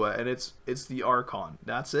in Liyue and it's the Archon.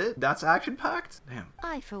 That's it? That's action-packed? Damn.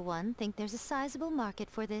 I, for one, think there's a sizable market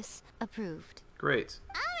for this. Approved. Great.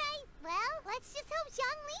 Alright, well, let's just hope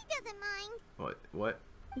Zhongli doesn't mind. What?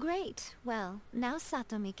 Great. Well, now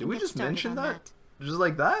Satomi can Did we get just started mention on that? Just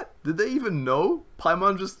like that? Did they even know?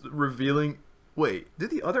 Paimon just revealing... Wait, did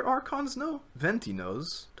the other Archons know? Venti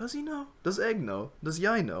knows. Does he know? Does Egg know? Does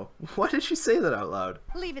Yae know? Why did she say that out loud?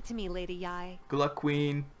 Leave it to me, Lady Yae. Good luck,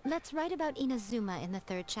 Queen. Let's write about Inazuma in the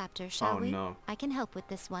 3rd chapter, shall we? Oh, no. I can help with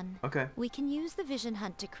this one. Okay. We can use the Vision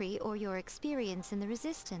Hunt Decree or your experience in the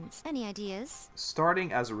Resistance. Any ideas?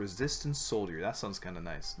 Starting as a Resistance soldier. That sounds kind of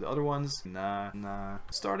nice. The other ones? Nah.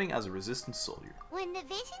 Starting as a Resistance soldier. When the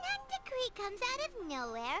Vision Hunt Decree comes out of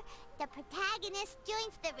nowhere, the protagonist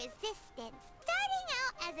joins the Resistance, starting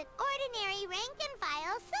out as an ordinary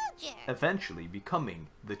rank-and-file soldier. Eventually becoming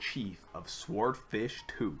the chief of Swordfish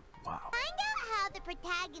 2. Wow. Find out how the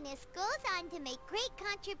protagonist goes on to make great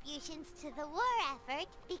contributions to the war effort,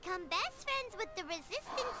 become best friends with the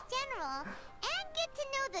Resistance General, and get to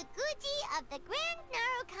know the Guji of the Grand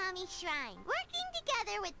Narukami Shrine, working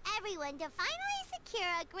together with everyone to finally secure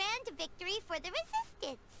a grand victory for the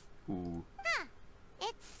Resistance. Ooh. Huh.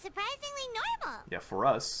 It's surprisingly normal. Yeah, for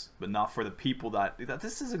us, but not for the people that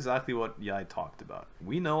this is exactly what Yae talked about.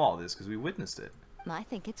 We know all this because we witnessed it. I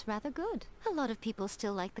think it's rather good. A lot of people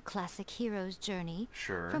still like the classic hero's journey.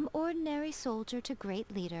 Sure. From ordinary soldier to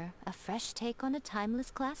great leader. A fresh take on a timeless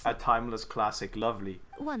classic. A timeless classic, lovely.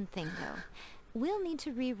 One thing, though. We'll need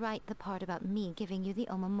to rewrite the part about me giving you the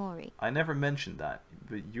omamori. I never mentioned that,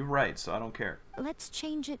 but you're right, so I don't care. Let's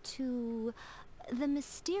change it to... The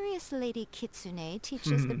mysterious Lady Kitsune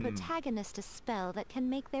teaches the protagonist a spell that can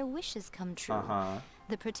make their wishes come true.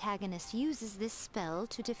 The protagonist uses this spell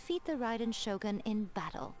to defeat the Raiden Shogun in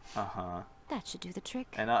battle. That should do the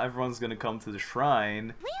trick. And now everyone's gonna come to the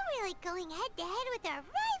shrine. We're really going head-to-head with our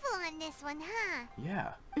rival on this one, huh?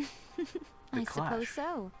 Yeah. I suppose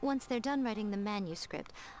so. Once they're done writing the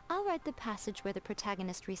manuscript, I'll write the passage where the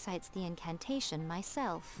protagonist recites the incantation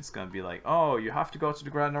myself. It's gonna be like, oh, you have to go to the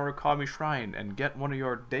Grand Narukami Shrine and get one of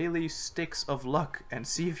your daily sticks of luck and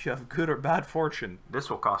see if you have good or bad fortune. This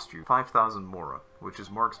will cost you 5,000 Mora, which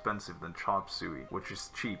is more expensive than chop suey, which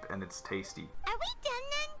is cheap and it's tasty. Are we done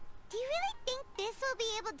then? Do you really think this will be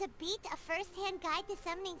able to beat a first-hand guide to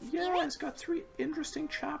summoning spirits? Yeah, it's got 3 interesting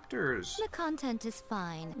chapters. The content is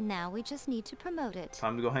fine. Now we just need to promote it.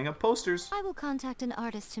 Time to go hang up posters. I will contact an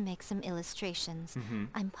artist to make some illustrations.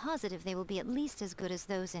 I'm positive they will be at least as good as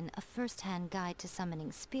those in A First-Hand Guide to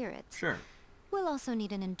Summoning Spirits. Sure. We'll also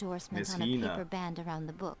need an endorsement Ms. on a Hina. paper band around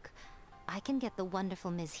the book. I can get the wonderful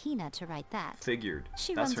Ms. Hina to write that. Figured.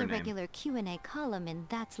 She That's runs her a name. regular Q&A column in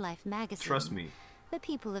That's Life magazine. Trust me. The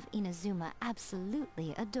people of Inazuma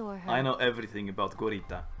absolutely adore her. I know everything about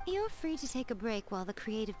Gorita. You're free to take a break while the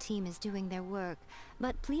creative team is doing their work,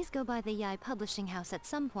 but please go by the Yae Publishing House at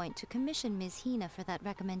some point to commission Ms. Hina for that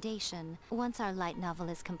recommendation. Once our light novel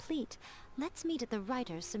is complete, Let's meet at the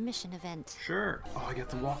writer's submission event. Sure. Oh, I get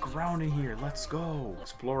to walk around in here. Let's go.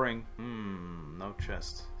 Exploring. No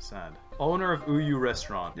chest. Sad. Owner of Uyu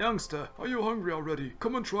Restaurant. Youngster, are you hungry already?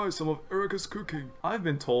 Come and try some of Erica's cooking. I've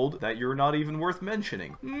been told that you're not even worth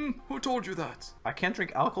mentioning. Who told you that? I can't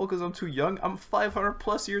drink alcohol because I'm too young. I'm 500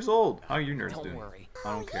 plus years old. How are you nerds doing? Don't worry.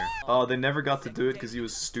 I don't care. Oh, they never got to do it because he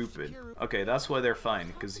was stupid. Okay, that's why they're fine.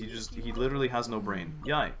 Because he literally has no brain.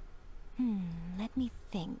 Yae. Let me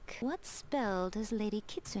think. What spell does Lady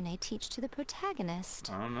Kitsune teach to the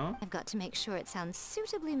protagonist? I don't know. I've got to make sure it sounds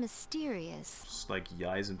suitably mysterious. Just like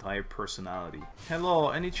Yae's entire personality. Hello,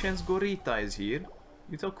 any chance Gorita is here?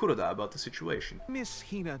 You tell Kuroda about the situation. Miss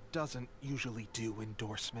Hina doesn't usually do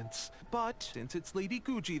endorsements, but since it's Lady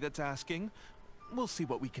Guji that's asking, we'll see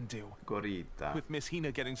what we can do. Gorita. With Miss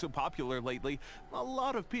Hina getting so popular lately, a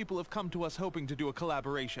lot of people have come to us hoping to do a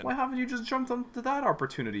collaboration. Why haven't you just jumped onto that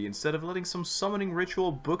opportunity instead of letting some summoning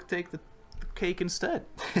ritual book take the cake instead?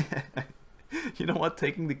 You know what?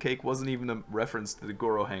 Taking the cake wasn't even a reference to the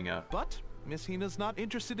Goro hangout. But Miss Hina's not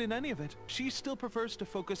interested in any of it. She still prefers to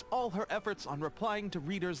focus all her efforts on replying to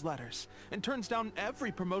readers' letters, and turns down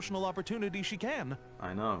every promotional opportunity she can.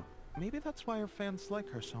 I know. Maybe that's why her fans like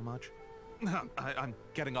her so much. I'm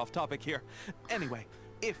getting off topic here. Anyway,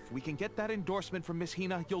 if we can get that endorsement from Miss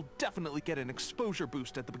Hina, you'll definitely get an exposure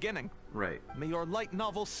boost at the beginning. Right. May your light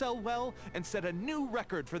novel sell well and set a new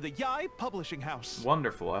record for the Yae Publishing House.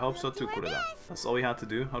 Wonderful. I hope so too, Kuroda. That's all we had to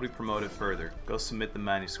do. How do we promote it further? Go submit the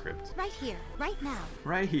manuscript. Right here, right now.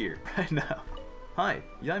 Right here, right now. Hi,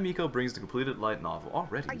 Yae Miko brings the completed light novel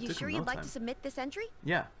already. Are you sure you'd like to submit this entry?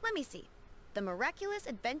 Yeah. Let me see. The Miraculous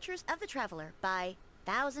Adventures of the Traveler by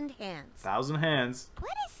 1,000 Hands. 1,000 Hands.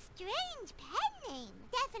 What a strange pen name.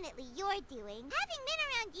 Definitely you're doing. Having been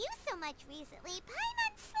around you so much recently,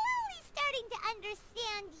 Paimon's slowly starting to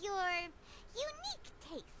understand your unique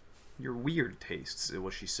tastes. Your weird tastes is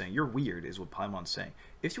what she's saying. You're weird is what Paimon's saying.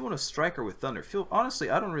 If you want to strike her with thunder, honestly,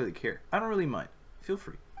 I don't really care. I don't really mind. Feel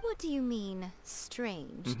free. What do you mean,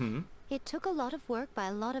 strange? It took a lot of work by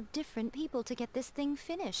a lot of different people to get this thing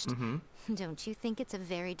finished. Don't you think it's a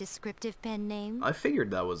very descriptive pen name? I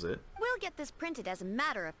figured that was it. We'll get this printed as a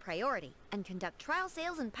matter of priority and conduct trial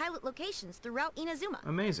sales in pilot locations throughout Inazuma.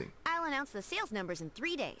 Amazing. I'll announce the sales numbers in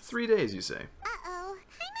 3 days. 3 days, you say? Uh-oh.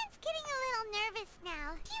 Paimon's getting a little nervous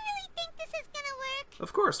now. Do you really think this is gonna work?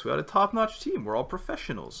 Of course, we had a top-notch team. We're all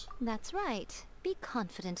professionals. That's right. Be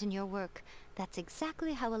confident in your work. That's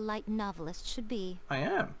exactly how a light novelist should be. I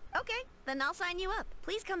am. Okay, then I'll sign you up.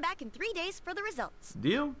 Please come back in 3 days for the results.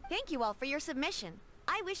 Deal? Thank you all for your submission.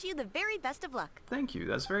 I wish you the very best of luck. Thank you,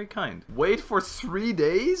 that's very kind. Wait for 3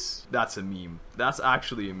 days? That's a meme. That's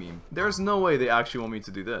actually a meme. There's no way they actually want me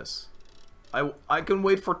to do this. I can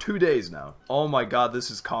wait for 2 days now. Oh my god,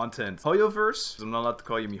 this is content. Hoyoverse? I'm not allowed to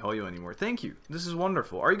call you Mihoyo anymore. Thank you. This is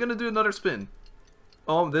wonderful. Are you gonna do another spin?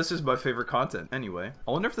 Oh, this is my favorite content. Anyway,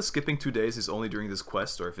 I wonder if the skipping 2 days is only during this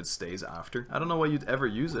quest or if it stays after. I don't know why you'd ever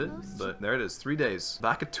use it, but there it is. 3 days.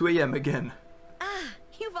 Back at 2 AM again. Ah,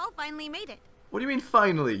 you've all finally made it. What do you mean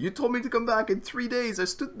finally? You told me to come back in 3 days. I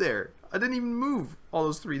stood there. I didn't even move all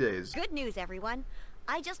those 3 days. Good news, everyone.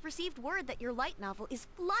 I just received word that your light novel is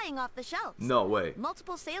flying off the shelves. No way.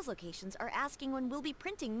 Multiple sales locations are asking when we'll be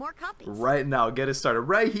printing more copies. Right now. Get it started.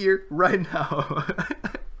 Right here. Right now.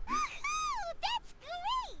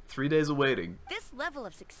 3 days of waiting. This level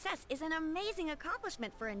of success is an amazing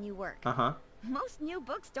accomplishment for a new work. Most new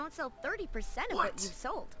books don't sell 30% of what you've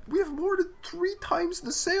sold. We have more than 3 times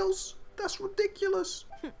the sales? That's ridiculous.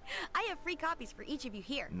 I have free copies for each of you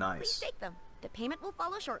here. Nice. Please take them. The payment will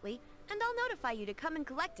follow shortly, and I'll notify you to come and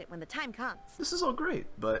collect it when the time comes. This is all great,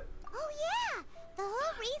 but... Oh yeah! The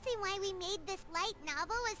whole reason why we made this light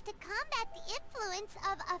novel was to combat the influence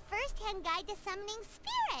of a first-hand guide to summoning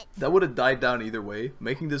spirits. That would have died down either way.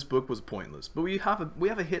 Making this book was pointless. But we have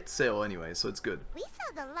a hit sale anyway, so it's good. We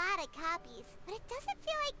sold a lot of copies, but it doesn't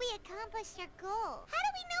feel like we accomplished our goal. How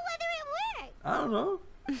do we know whether it worked? I don't know.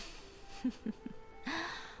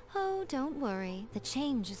 Oh, don't worry. The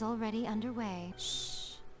change is already underway.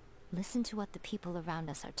 Shh. Listen to what the people around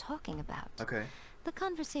us are talking about. Okay. The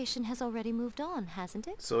conversation has already moved on, hasn't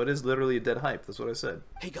it? So it is literally a dead hype. That's what I said.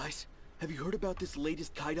 Hey guys, have you heard about this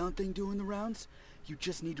latest Kaidan thing doing the rounds? You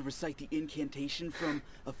just need to recite the incantation from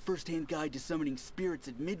A First-Hand Guide to Summoning Spirits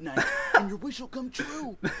at Midnight, and your wish will come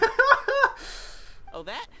true. Oh,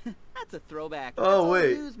 that's a throwback. Oh, that's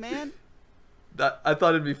wait. Old news, man. I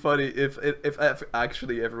thought it'd be funny if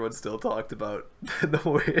actually everyone still talked about the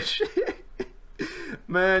wish.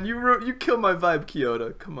 Man, you killed my vibe,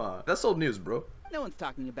 Kyoto. Come on. That's old news, bro. No one's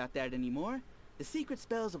talking about that anymore. The Secret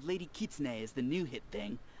Spells of Lady Kitsune is the new hit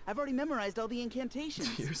thing. I've already memorized all the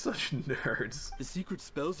incantations. You're such nerds. The secret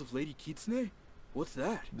spells of Lady Kitsune? What's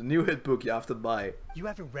that? The new hit book you have to buy. You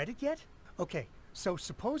haven't read it yet? Okay, so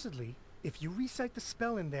supposedly, if you recite the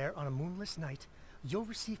spell in there on a moonless night, you'll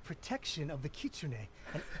receive protection of the Kitsune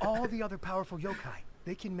and all the other powerful yokai.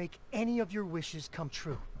 They can make any of your wishes come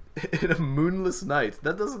true. In a moonless night?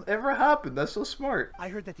 That doesn't ever happen. That's so smart. I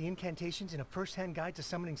heard that the incantations in a first-hand guide to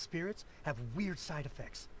summoning spirits have weird side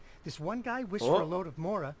effects. This one guy wished for a load of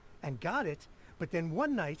mora and got it, but then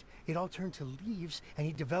one night it all turned to leaves and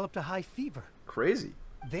he developed a high fever. Crazy.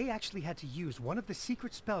 They actually had to use one of the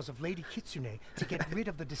secret spells of Lady Kitsune to get rid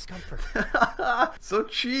of the discomfort. So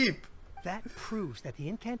cheap. That proves that the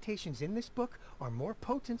incantations in this book are more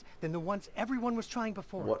potent than the ones everyone was trying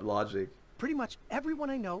before. What logic? Pretty much everyone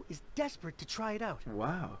I know is desperate to try it out.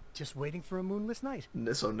 Wow. Just waiting for a moonless night.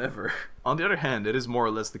 So never. On the other hand, it is more or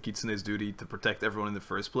less the Kitsune's duty to protect everyone in the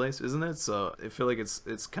first place, isn't it? So I feel like it's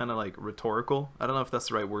kind of like rhetorical. I don't know if that's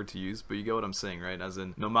the right word to use, but you get what I'm saying, right? As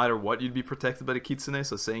in, no matter what, you'd be protected by the Kitsune,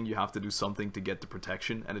 so saying you have to do something to get the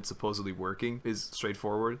protection and it's supposedly working is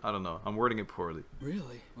straightforward. I don't know. I'm wording it poorly.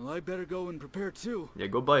 Really? Well, I better go and prepare too. Yeah,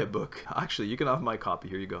 go buy a book. Actually, you can have my copy.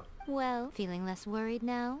 Here you go. Well, feeling less worried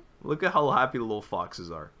now? Look at how happy the little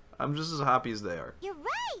foxes are. I'm just as happy as they are. You're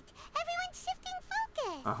right! Everyone's shifting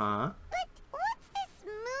focus! Uh-huh. But what's this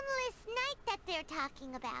moonless night that they're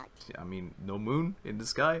talking about? I mean, no moon in the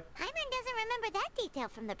sky? Hyman doesn't remember that detail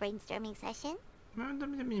from the brainstorming session.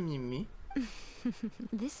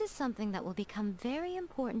 This is something that will become very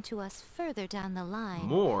important to us further down the line.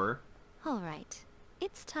 More? Alright.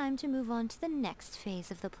 It's time to move on to the next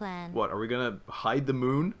phase of the plan. What, are we gonna hide the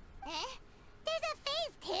moon? There's a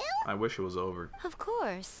phase 2? I wish it was over. Of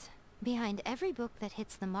course. Behind every book that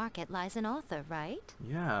hits the market lies an author, right?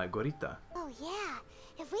 Yeah, Gorita. Oh yeah.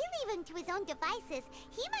 If we leave him to his own devices,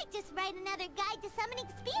 he might just write another guide to summoning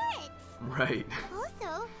spirits. Right.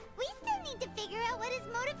 Also, we still need to figure out what his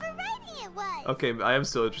motive for writing it was. Okay, I am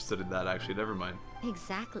still interested in that actually, never mind.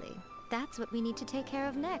 Exactly. That's what we need to take care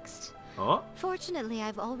of next. Oh? Fortunately,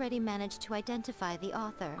 I've already managed to identify the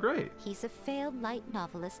author. Great. He's a failed light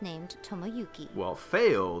novelist named Tomoyuki. Well,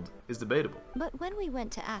 failed is debatable. But when we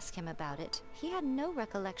went to ask him about it, he had no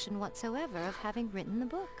recollection whatsoever of having written the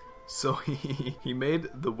book. So he made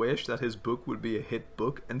the wish that his book would be a hit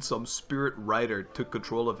book and some spirit writer took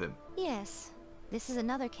control of him. Yes. This is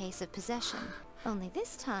another case of possession. Only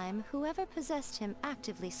this time, whoever possessed him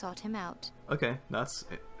actively sought him out. Okay, that's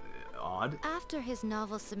odd. After his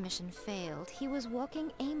novel submission failed, he was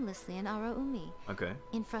walking aimlessly in Araumi. Okay.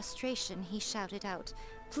 In frustration, he shouted out,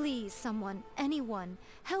 "Please, someone, anyone,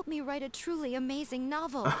 help me write a truly amazing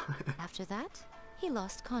novel." After that, he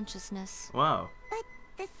lost consciousness. Wow. But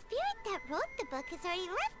the spirit that wrote the book has already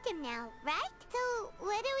left him now, right? So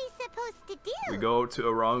what are we supposed to do? We go to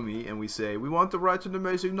Araumi and we say, "We want to write an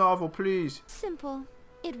amazing novel, please." Simple.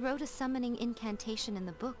 It wrote a summoning incantation in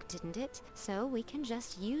the book, didn't it? So we can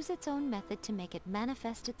just use its own method to make it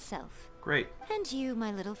manifest itself. Great. And you,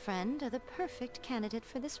 my little friend, are the perfect candidate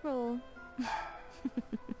for this role.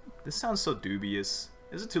 This sounds so dubious.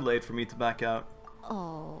 Is it too late for me to back out?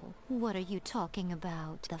 Oh, what are you talking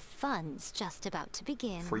about? The fun's just about to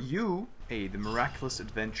begin. For you, the miraculous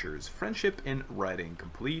adventures, friendship in writing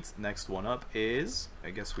complete. Next one up is,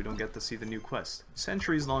 I guess we don't get to see the new quest.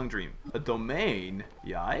 Centuries Long Dream. A domain?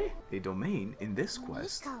 Yae? A domain in this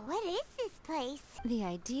quest. Miko, what is this place? The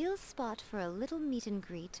ideal spot for a little meet and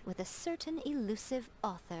greet with a certain elusive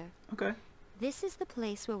author. Okay. This is the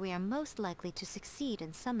place where we are most likely to succeed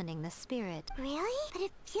in summoning the spirit. Really? But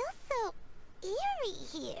it feels so eerie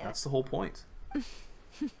here. That's the whole point.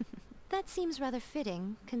 That seems rather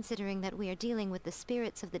fitting, considering that we are dealing with the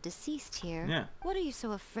spirits of the deceased here. Yeah. What are you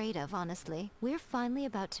so afraid of, honestly? We're finally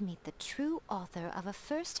about to meet the true author of a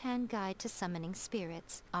first-hand guide to summoning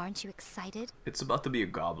spirits. Aren't you excited? It's about to be a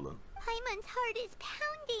goblin. Paimon's heart is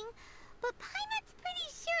pounding, but Paimon's pretty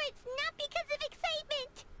sure it's not because of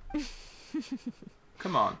excitement.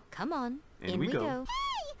 Come on. Come on. In In we we go. go.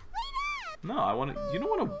 Hey, wait up! No, I want to. You don't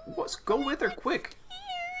want to. Let's go with her quick.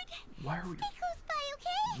 Scared. Why are we? Stay close by,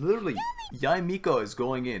 okay? Literally, Yae Miko is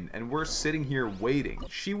going in, and we're sitting here waiting.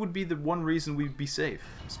 She would be the one reason we'd be safe.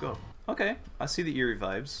 Let's go. Okay, I see the eerie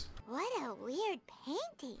vibes. What a weird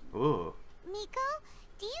painting. Ooh. Miko,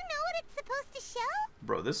 do you know what it's supposed to show?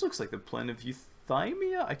 Bro, this looks like the planet of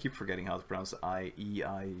Euthymia? I keep forgetting how to pronounce it. I.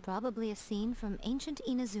 Probably a scene from ancient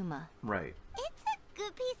Inazuma. Right. It's a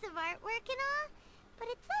good piece of artwork and all, but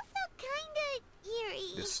it's also kinda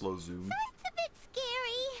eerie. This slow zoom. So it's a bit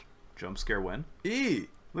scary. Jump scare when? Eee!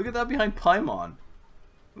 Look at that behind Paimon.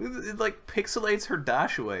 It like pixelates her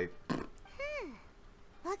dash away.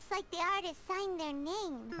 Well, Looks like the artist signed their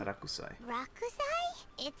name. Rakusai. Rakusai?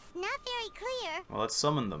 It's not very clear. Well, let's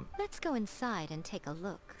summon them. Let's go inside and take a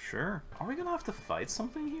look. Sure. Are we gonna have to fight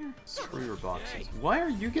something here? Screw your boxes. Why are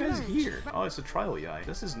you guys here? Oh, it's a trial Yae.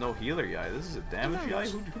 This is no healer Yae. This is a damage Yae?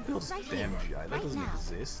 Who builds damage Yae? That doesn't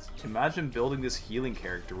exist. Imagine building this healing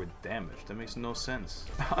character with damage. That makes no sense.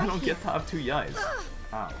 I don't get to have 2 Yaes.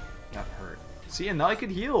 Ow. That hurt. See, and now I could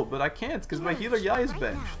heal, but I can't because my healer Yae is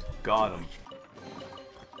benched. Got him.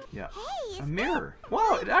 Yeah. A mirror.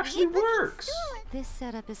 Wow, it actually works. This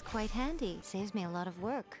setup is quite handy. Saves me a lot of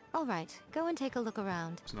work. All right, go and take a look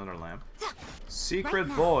around. There's another lamp.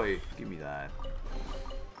 Secret boy. Give me that.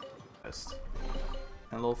 Best.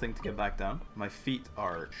 And a little thing to get back down. My feet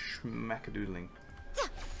are schmackadoodling.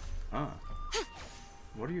 Ah.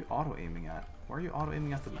 What are you auto-aiming at? Why are you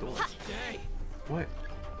auto-aiming at the door? What?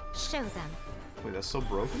 Show them. Wait, that's so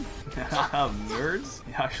broken? Nerds?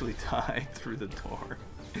 You actually died through the door.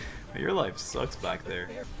 Your life sucks back there.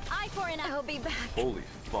 Eye for an eye, I'll be back. Holy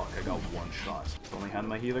fuck, I got 1 shot. If only had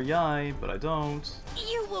my healer Yae, but I don't.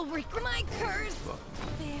 You will wreak my curse. Fuck.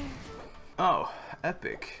 There. Oh,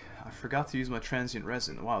 epic. I forgot to use my transient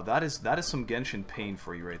resin. Wow, that is some Genshin pain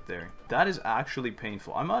for you right there. That is actually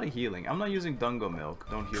painful. I'm out of healing. I'm not using Dungo milk.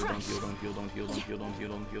 Don't heal, don't heal, don't heal, don't heal, don't heal, don't heal,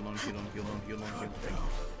 don't heal, don't heal, don't heal, don't heal, don't heal.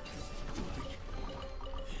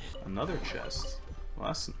 Another chest. Well,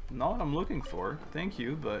 that's not what I'm looking for. Thank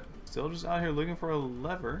you, but still just out here looking for a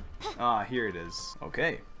lever. Ah, here it is.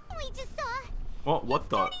 Okay. We just saw. Well, what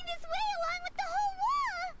the? Turning this way along with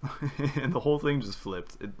the whole wall. And the whole thing just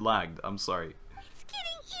flipped. It lagged. I'm sorry. It's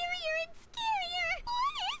getting eerier and scarier.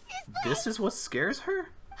 What is this place? This is what scares her?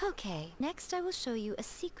 Okay, next I will show you a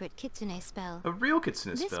secret kitsune spell. A real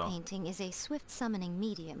kitsune spell? This painting is a swift summoning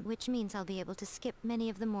medium, which means I'll be able to skip many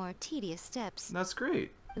of the more tedious steps. That's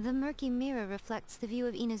great. The murky mirror reflects the view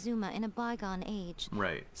of Inazuma in a bygone age.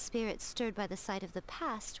 Right. Spirits stirred by the sight of the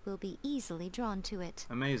past will be easily drawn to it.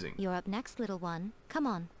 Amazing. You're up next, little one. Come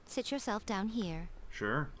on, sit yourself down here.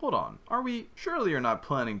 Sure. Hold on. Surely you're not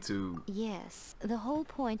planning to... Yes. The whole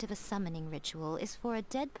point of a summoning ritual is for a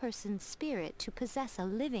dead person's spirit to possess a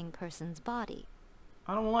living person's body.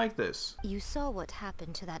 I don't like this. You saw what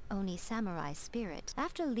happened to that Oni samurai spirit.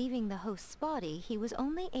 After leaving the host's body, he was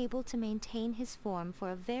only able to maintain his form for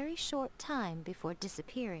a very short time before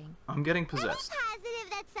disappearing. I'm getting possessed. Are you positive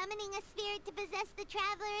that summoning a spirit to possess the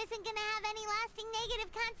traveler isn't gonna have any lasting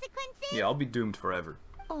negative consequences? Yeah, I'll be doomed forever.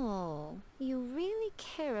 Oh, you really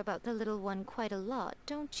care about the little one quite a lot,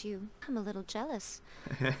 don't you? I'm a little jealous.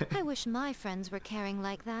 I wish my friends were caring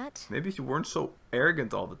like that. Maybe if you weren't so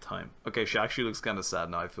arrogant all the time. Okay, she actually looks kind of sad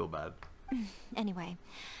now. I feel bad. Anyway,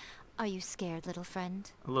 are you scared, little friend?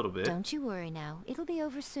 A little bit. Don't you worry now. It'll be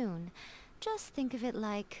over soon. Just think of it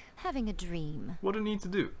like having a dream. What do you need to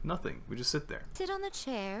do? Nothing. We just sit there. Sit on the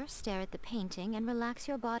chair, stare at the painting, and relax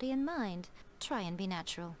your body and mind. Try and be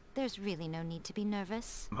natural. There's really no need to be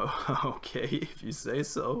nervous. Okay, if you say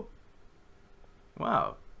so.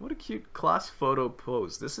 Wow, what a cute class photo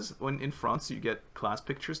pose. This is when in France you get class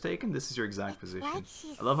pictures taken. This is your exact position.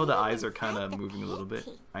 I love how the eyes are kind of moving a little bit.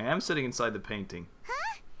 I am sitting inside the painting.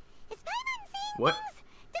 Huh? Is Paimon seeing What? things?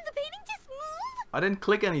 Did the painting just move? I didn't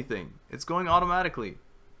click anything. It's going automatically.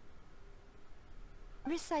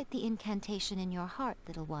 Recite the incantation in your heart,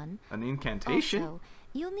 little one. An incantation? Also,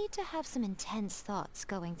 you'll need to have some intense thoughts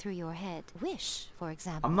going through your head. Wish, for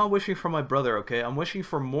example. I'm not wishing for my brother, okay? I'm wishing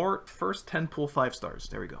for more first 10 pull 5 stars.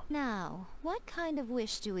 There we go. Now, what kind of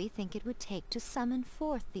wish do we think it would take to summon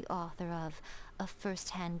forth the author of A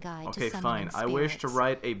First-Hand Guide to Summoning Okay, fine. Spirits? I wish to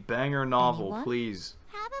write a banger novel, Anyone? please.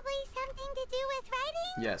 Probably something to do with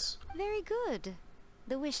writing? Yes. Very good.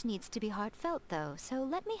 The wish needs to be heartfelt, though, so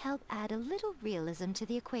let me help add a little realism to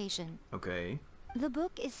the equation. Okay. The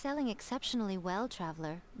book is selling exceptionally well,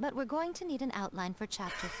 Traveler, but we're going to need an outline for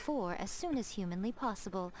Chapter 4 as soon as humanly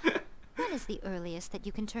possible. When is the earliest that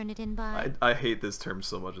you can turn it in by? I hate this term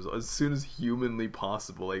so much. As soon as humanly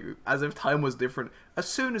possible. Like, as if time was different. As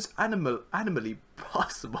soon as animally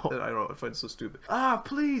possible. I don't know, I find it so stupid. Ah,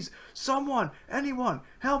 please! Someone! Anyone!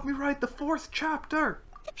 Help me write the 4th chapter!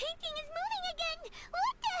 The painting is moving again!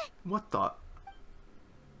 What the? What the?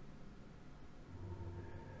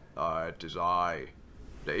 It is I,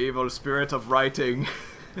 the evil spirit of writing.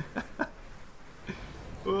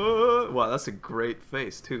 Wow, that's a great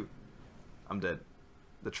face, too. I'm dead.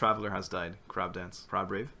 The traveler has died. Crab dance.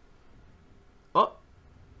 Crab rave. Oh!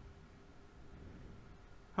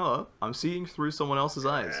 Hello. I'm seeing through someone else's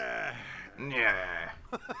eyes. Yeah.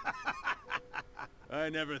 I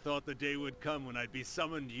never thought the day would come when I'd be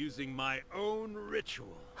summoned using my own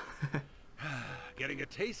ritual. getting a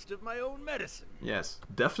taste of my own medicine. Yes.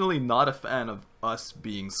 Definitely not a fan of us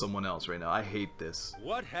being someone else right now. I hate this.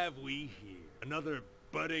 What have we here? Another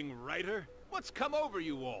budding writer? What's come over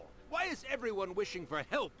you all? Why is everyone wishing for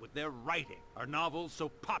help with their writing? Are novels so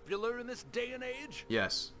popular in this day and age?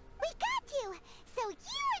 Yes. We got you! So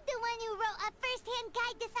you're the one who wrote a first-hand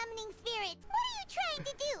guide to summoning spirits. What are you trying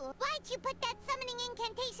to do? Why'd you put that summoning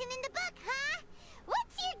incantation in the book, huh?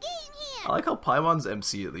 What's your game here? I like how Paimon's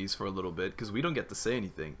MC at least for a little bit, because we don't get to say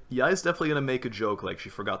anything. Yae's definitely gonna make a joke like she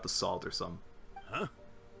forgot the salt or something. Huh?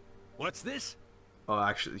 What's this? Oh,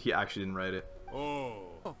 actually, he actually didn't write it.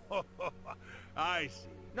 Oh, I see.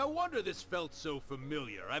 No wonder this felt so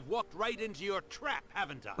familiar. I've walked right into your trap,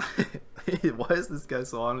 haven't I? Why is this guy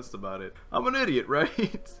so honest about it? I'm an idiot,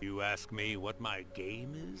 right? You ask me what my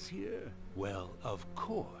game is here? Well, of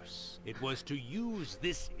course. It was to use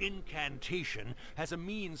this incantation as a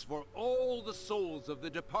means for all the souls of the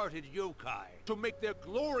departed yokai to make their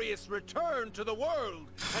glorious return to the world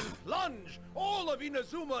and plunge all of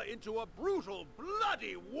Inazuma into a brutal,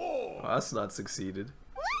 bloody war. Oh, that's not succeeded.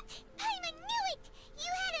 What? Paimon knew it! You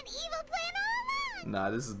had an evil plan all along! Nah,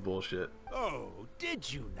 this is bullshit. Oh,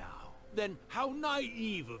 did you now? Then how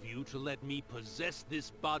naive of you to let me possess this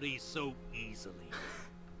body so easily.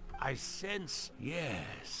 I sense,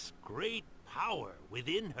 yes, great power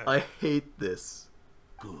within her. I hate this.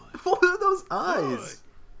 Good. What are those eyes?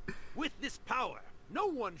 Good. With this power, no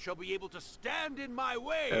one shall be able to stand in my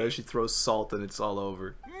way. She throws salt and it's all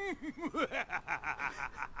over.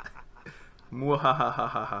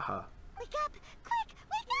 Mwahahahaha. Wake up! Quick!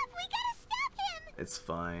 Wake up! We gotta stop him! It's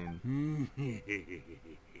fine.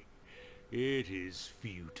 It is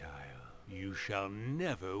futile. You shall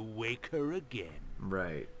never wake her again.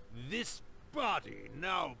 Right. This body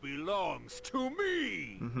now belongs to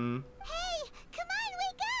me! Mm-hmm. Hey! Come on,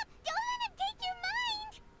 wake up! Don't let him take your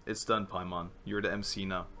mind! It's done, Paimon. You're the MC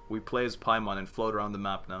now. We play as Paimon and float around the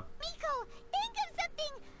map now. Miko! Think of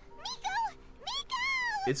something! Miko!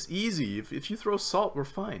 Miko! It's easy. If you throw salt, we're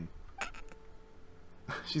fine.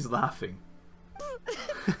 She's laughing.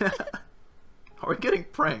 Are we getting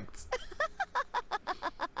pranked?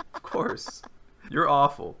 Of course. You're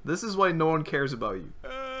awful. This is why no one cares about you.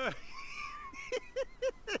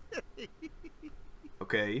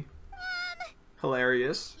 Okay.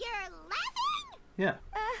 Hilarious. You're laughing? Yeah.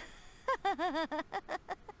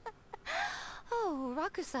 Oh,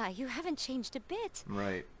 Rakusai, you haven't changed a bit.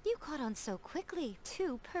 Right. You caught on so quickly.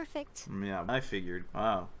 Too perfect. Yeah, I figured.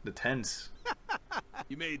 Wow. The tense.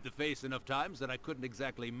 You made the face enough times that I couldn't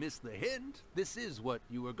exactly miss the hint. This is what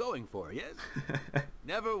you were going for, yes?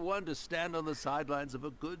 Never one to stand on the sidelines of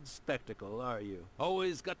a good spectacle, are you?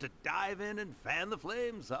 Always got to dive in and fan the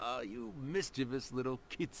flames, huh? You mischievous little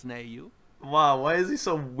kitsune, you. Wow, why is he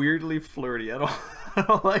so weirdly flirty? I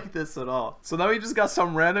don't like this at all. So now we just got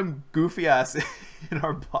some random goofy ass in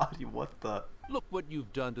our body. What the? Look what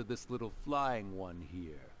you've done to this little flying one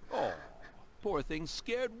here. Oh, poor thing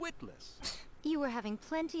scared witless. You were having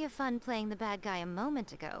plenty of fun playing the bad guy a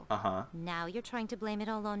moment ago. Uh-huh. Now you're trying to blame it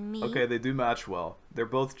all on me? Okay, they do match well. They're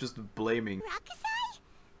both just blaming. Rakusai?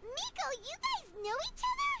 Miko, you guys know each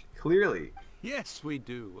other? Clearly. Yes, we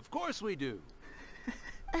do. Of course we do.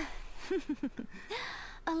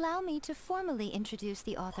 Allow me to formally introduce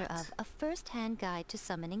the author of A First-Hand Guide to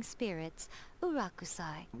Summoning Spirits,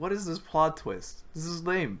 Urakusai. What is this plot twist? This is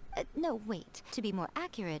lame. No, wait. To be more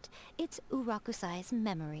accurate, it's Urakusai's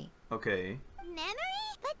memory. Okay.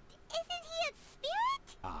 Memory? But isn't he a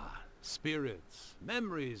spirit? Ah, spirits,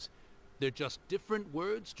 memories. They're just different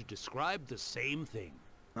words to describe the same thing.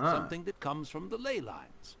 Ah. Something that comes from the ley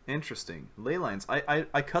lines. Interesting. Ley lines.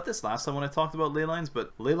 I cut this last time when I talked about ley lines,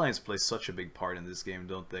 but ley lines play such a big part in this game,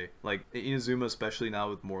 don't they? Like, Inazuma especially now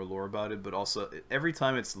with more lore about it, but also every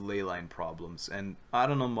time it's ley line problems. And I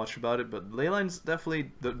don't know much about it, but ley lines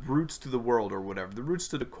definitely the roots to the world or whatever, the roots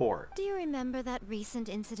to the core. Do you remember that recent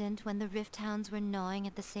incident when the Rift Hounds were gnawing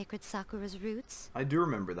at the sacred Sakura's roots? I do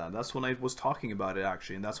remember that. That's when I was talking about it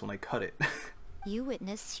actually, and that's when I cut it. You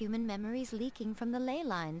witnessed human memories leaking from the ley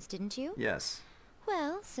lines, didn't you? Yes.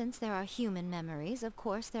 Well, since there are human memories, of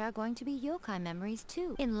course there are going to be yokai memories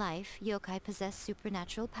too. In life, yokai possess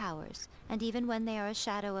supernatural powers, and even when they are a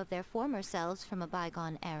shadow of their former selves from a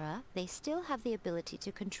bygone era, they still have the ability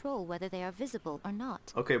to control whether they are visible or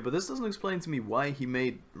not. Okay, but this doesn't explain to me why he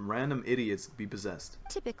made random idiots be possessed.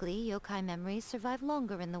 Typically, yokai memories survive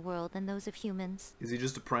longer in the world than those of humans. Is he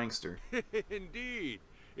just a prankster? Indeed,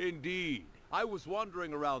 indeed. I was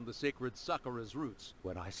wandering around the sacred Sakura's roots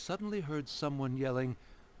when I suddenly heard someone yelling,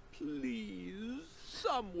 "Please,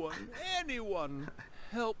 someone, anyone,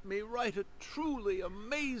 help me write a truly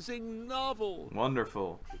amazing novel.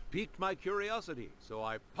 Wonderful. It piqued my curiosity, so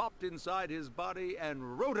I popped inside his body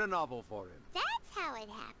and wrote a novel for him. That's how it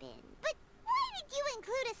happened. But why did you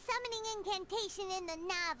include a summoning incantation in the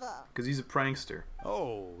novel? Because he's a prankster.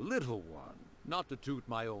 Oh, little one. Not to toot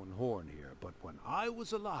my own horn here, but when I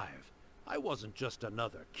was alive, I wasn't just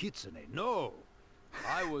another kitsune, no.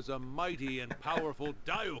 I was a mighty and powerful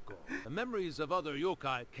Daiyoko. The memories of other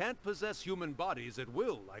yokai can't possess human bodies at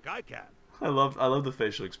will like I can. I love the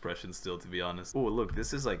facial expression still, to be honest. Oh, look,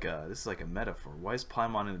 this is like a metaphor. Why is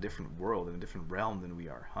Paimon in a different world, in a different realm than we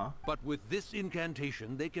are, huh? But with this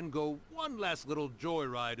incantation, they can go one last little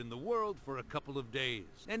joyride in the world for a couple of days.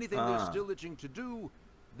 Anything they're still itching to do,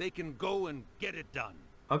 they can go and get it done.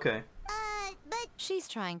 Okay. But She's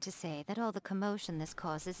trying to say that all the commotion this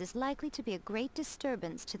causes is likely to be a great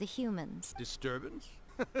disturbance to the humans. Disturbance?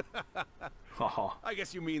 Haha. I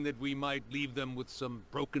guess you mean that we might leave them with some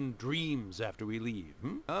broken dreams after we leave,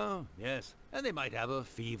 hmm? Oh, yes. And they might have a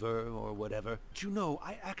fever or whatever. But you know,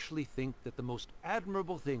 I actually think that the most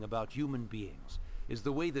admirable thing about human beings is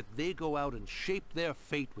the way that they go out and shape their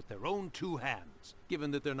fate with their own two hands,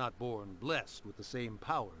 given that they're not born blessed with the same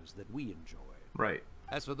powers that we enjoy. Right.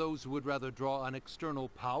 As for those who would rather draw on external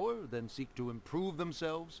power than seek to improve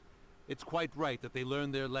themselves, it's quite right that they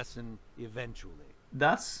learn their lesson eventually.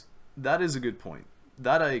 That is a good point.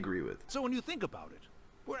 That I agree with. So when you think about it,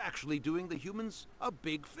 we're actually doing the humans a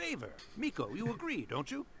big favor. Miko, you agree,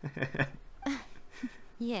 don't you?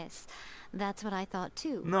 Yes, that's what I thought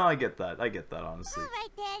too. No, I get that, honestly.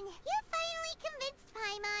 alright then. You finally convinced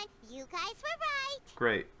Paimon. You guys were right.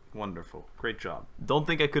 Great. Wonderful. Great job. Don't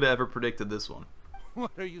think I could have ever predicted this one.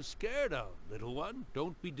 What are you scared of, little one?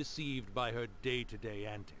 Don't be deceived by her day-to-day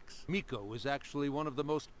antics. Miko is actually one of the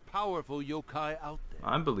most powerful yokai out there.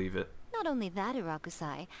 I believe it. Not only that,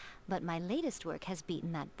 Urakusai, but my latest work has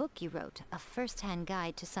beaten that book you wrote, A First-Hand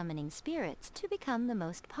Guide to Summoning Spirits, to become the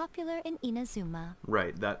most popular in Inazuma.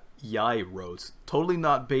 Right, that Yae wrote. Totally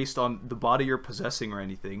not based on the body you're possessing or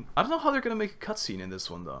anything. I don't know how they're gonna make a cutscene in this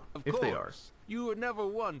one, though. If they are. You were never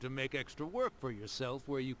one to make extra work for yourself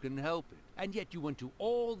where you can help it. And yet you went to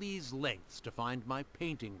all these lengths to find my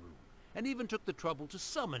painting room, and even took the trouble to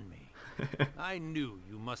summon me. I knew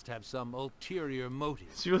you must have some ulterior motive.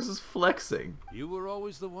 She was just flexing. You were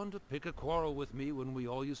always the one to pick a quarrel with me when we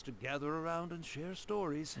all used to gather around and share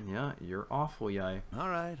stories. Yeah, you're awful, Yae. All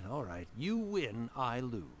right. You win, I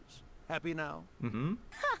lose. Happy now? Mm-hmm.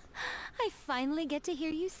 I finally get to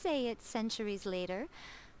hear you say it centuries later.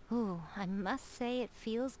 Ooh, I must say it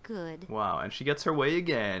feels good. Wow, and she gets her way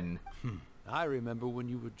again. I remember when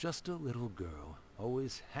you were just a little girl,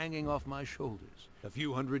 always hanging off my shoulders. A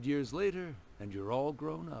few hundred years later, and you're all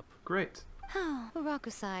grown up. Great. Oh,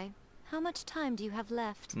 Urakusai, how much time do you have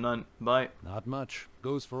left? None. Bye. Not much.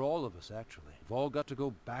 Goes for all of us, actually. We've all got to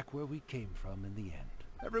go back where we came from in the end.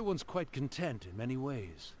 Everyone's quite content in many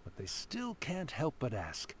ways, but they still can't help but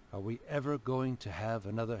ask, are we ever going to have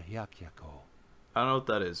another Hyakyako? I don't know what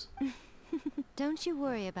that is. Don't you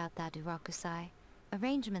worry about that, Urakusai.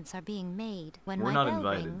 Arrangements are being made. When We're my not bell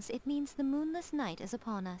invited. rings, it means the moonless night is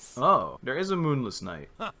upon us. Oh, there is a moonless night.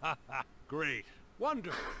 Great.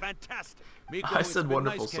 Wonderful. Fantastic. Miko, I it's said been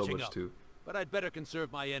wonderful nice so catching much up, too. But I'd better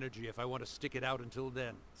conserve my energy if I want to stick it out until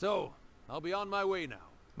then. So, I'll be on my way now.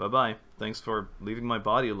 Bye-bye. Thanks for leaving my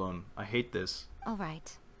body alone. I hate this. All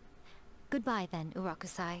right. Goodbye then,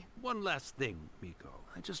 Urakusai. One last thing, Miko.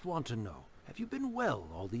 I just want to know, have you been well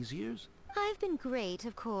all these years? I've been great,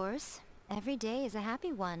 of course. Every day is a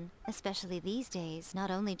happy one, especially these days. Not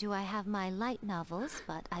only do I have my light novels,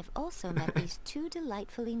 but I've also met these two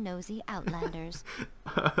delightfully nosy outlanders.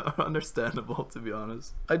 Understandable, to be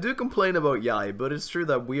honest. I do complain about Yae, but it's true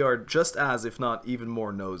that we are just as, if not even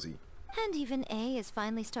more nosy. And even A is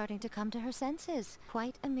finally starting to come to her senses.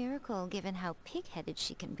 Quite a miracle, given how pig-headed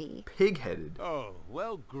she can be. Pig-headed? Oh,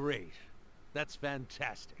 well, great. That's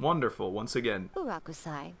fantastic. Wonderful, once again.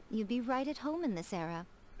 Urakusai, you'd be right at home in this era.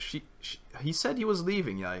 He said he was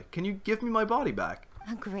leaving, Yae. Can you give me my body back?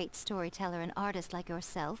 A great storyteller and artist like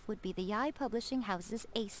yourself would be the Yae Publishing House's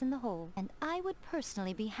ace in the hole, and I would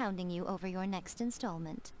personally be hounding you over your next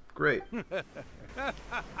installment. Great.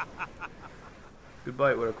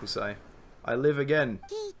 Goodbye, Urakusai. I live again.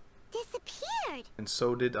 He disappeared. And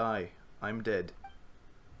so did I. I'm dead.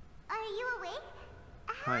 Are you awake?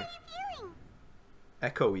 How Hi. are you feeling?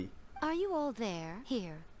 Echoey. Are you all there?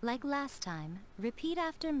 Here, like last time. Repeat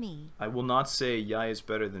after me. I will not say Yae is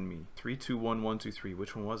better than me. 3, 2, 1, 1, 2, 3.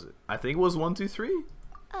 Which one was it? I think it was 1, 2, 3.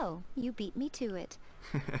 Oh, you beat me to it.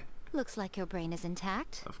 Looks like your brain is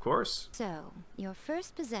intact. Of course. So, your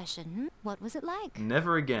first possession, what was it like?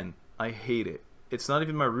 Never again. I hate it. It's not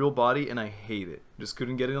even my real body, and I hate it. Just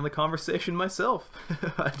couldn't get in on the conversation myself.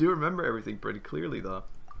 I do remember everything pretty clearly, though.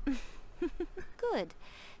 Good.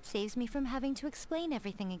 Saves me from having to explain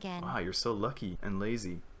everything again. Wow, you're so lucky and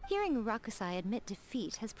lazy. Hearing Rakusai admit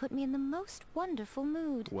defeat has put me in the most wonderful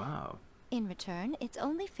mood. Wow. In return, it's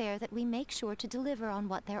only fair that we make sure to deliver on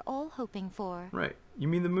what they're all hoping for. Right. You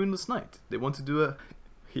mean the Moonless Night? They want to do a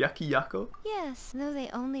Hyakiyako? Yes, though they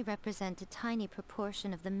only represent a tiny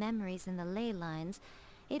proportion of the memories in the ley lines,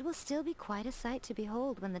 it will still be quite a sight to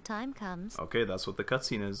behold when the time comes. Okay, that's what the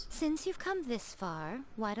cutscene is. Since you've come this far,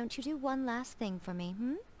 why don't you do one last thing for me,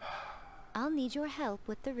 I'll need your help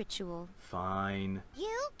with the ritual. Fine.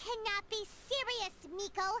 You cannot be serious,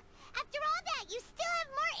 Miko. After all that, you still have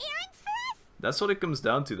more errands for us? That's what it comes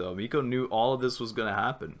down to, though. Miko knew all of this was gonna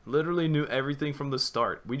happen. Literally knew everything from the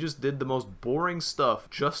start. We just did the most boring stuff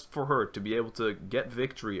just for her to be able to get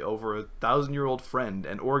victory over a 1,000-year-old friend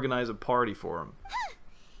and organize a party for him.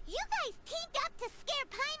 You guys teamed up to scare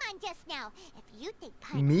Paimon just now. If you think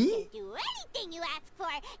Paimon's Me? gonna do anything you ask for,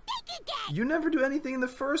 they can get. You never do anything in the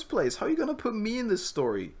first place. How are you gonna put me in this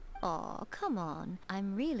story? Aw, come on.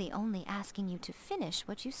 I'm really only asking you to finish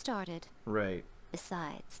what you started. Right.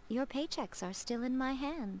 Besides, your paychecks are still in my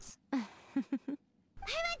hands.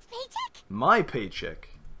 Paimon's paycheck? My paycheck.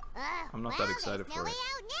 I'm not well, that excited there's for no it. way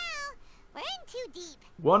out now. We're in too deep.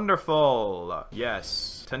 Wonderful!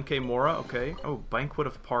 Yes. 10k Mora, okay. Oh, Banquet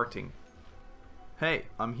of Parting. Hey,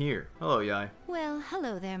 I'm here. Hello, Yae. Well,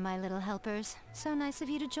 hello there, my little helpers. So nice of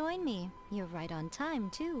you to join me. You're right on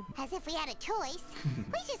time, too. As if we had a choice.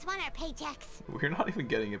 We just want our paychecks. We're not even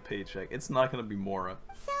getting a paycheck. It's not gonna be Mora.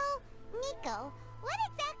 So, Miko, what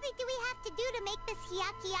exactly do we have to do to make this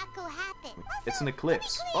Hyakiyako happen? Also, It's an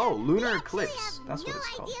eclipse. to be clear, Oh, lunar we eclipse. actually That's have what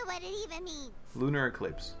it's no called. idea what it even means. Lunar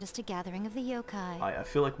eclipse. Just a gathering of the yokai. I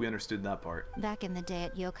feel like we understood that part. Back in the day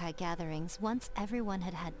at yokai gatherings, once everyone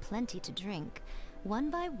had had plenty to drink,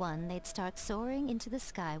 one by one they'd start soaring into the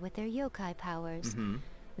sky with their yokai powers.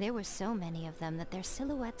 There were so many of them that their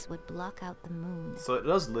silhouettes would block out the moon. So it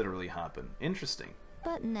does literally happen. Interesting.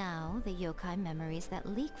 But now, the yokai memories that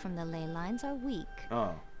leak from the ley lines are weak.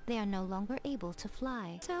 Oh. They are no longer able to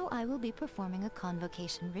fly. So I will be performing a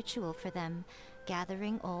convocation ritual for them,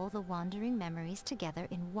 gathering all the wandering memories together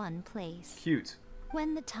in one place. Cute.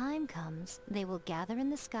 When the time comes, they will gather in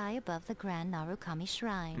the sky above the Grand Narukami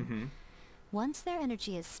Shrine. Once their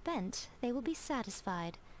energy is spent, they will be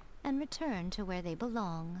satisfied and return to where they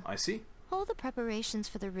belong. I see. All the preparations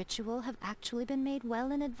for the ritual have actually been made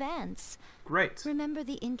well in advance. Great. Remember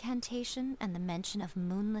the incantation and the mention of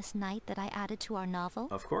Moonless Night that I added to our novel?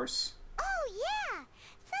 Of course. Oh, yeah!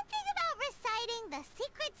 Something about reciting the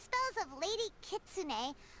secret spells of Lady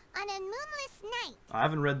Kitsune on a moonless night. I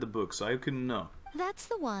haven't read the book, so I couldn't know That's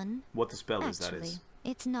the one. what the spell is, that Actually, is.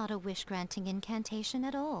 it's not a wish-granting incantation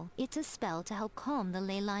at all. It's a spell to help calm the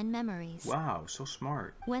ley line memories. Wow, so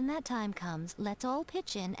smart. When that time comes, let's all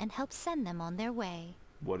pitch in and help send them on their way.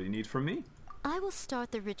 What do you need from me? I will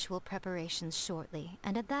start the ritual preparations shortly,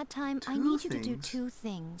 and at that time I need you to do two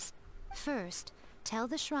things. First, tell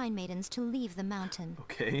the shrine maidens to leave the mountain.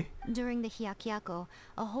 Okay. During the Hyakiyako,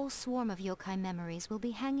 a whole swarm of yokai memories will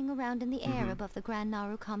be hanging around in the air above the Grand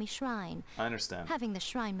Narukami Shrine. I understand. Having the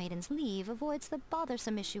shrine maidens leave avoids the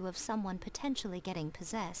bothersome issue of someone potentially getting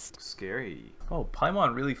possessed. Scary. Oh,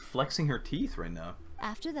 Paimon really flexing her teeth right now.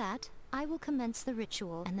 After that, I will commence the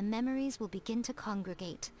ritual, and the memories will begin to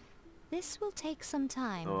congregate. This will take some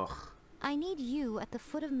time. Ugh. I need you at the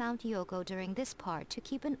foot of Mount Yogo during this part to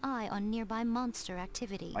keep an eye on nearby monster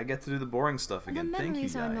activity. I get to do the boring stuff again. The Thank you,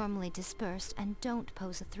 memories are Yae. normally dispersed and don't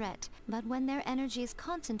pose a threat, but when their energy is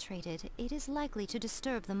concentrated, it is likely to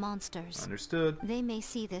disturb the monsters. Understood. They may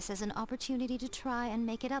see this as an opportunity to try and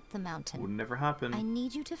make it up the mountain. Would never happen. I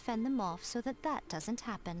need you to fend them off so that that doesn't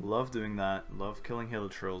happen. Love doing that. Love killing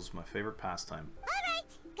hilichurls. My favorite pastime.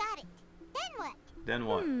 Alright, got it. Then what? Then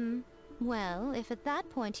what? Well, if at that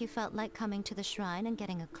point you felt like coming to the shrine and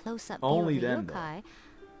getting a close-up Only view then, of the yokai,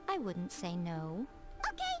 I wouldn't say no.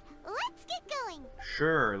 Okay, let's get going.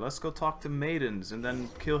 Sure, let's go talk to maidens and then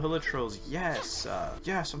kill hilichurls. Yes,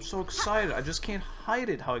 yes, I'm so excited. I just can't hide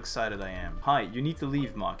it how excited I am. Hi, you need to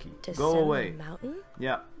leave, Maki. Go away. Mountain?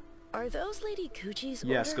 Yeah. Are those Lady Kuchi's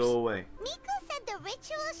Yes, go away. Miko said the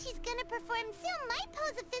ritual she's gonna perform soon might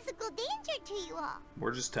pose a physical danger to you all.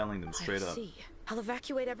 We're just telling them straight I up. see. I'll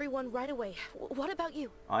evacuate everyone right away. What about you?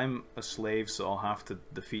 I'm a slave, so I'll have to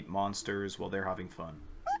defeat monsters while they're having fun.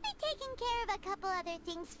 We'll be taking care of a couple other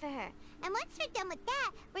things for her. And once we're done with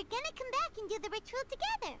that, we're gonna come back and do the ritual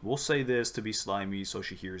together. We'll say this to be slimy so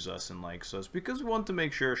she hears us and likes us, because we want to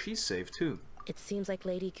make sure she's safe too. It seems like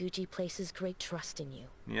Lady Guji places great trust in you.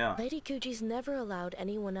 Yeah. Lady Guji's never allowed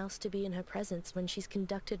anyone else to be in her presence when she's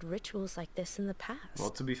conducted rituals like this in the past.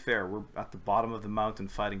 Well, to be fair, we're at the bottom of the mountain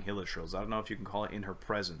fighting Hilichurls. I don't know if you can call it in her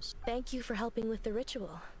presence. Thank you for helping with the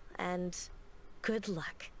ritual, and good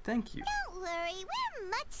luck. Thank you. Don't worry, we're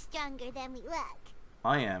much stronger than we look.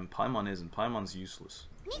 I am. Paimon isn't. Paimon's useless.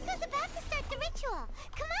 Miko's about to start the ritual.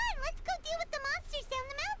 Come on, let's go deal with the monsters down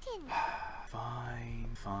the mountain.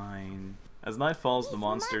 Fine, fine. As night falls, the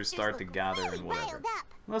monsters start to gather and whatever.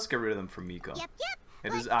 Let's get rid of them for Miko. Yep.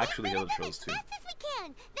 It is actually Hilichurls too. As fast as we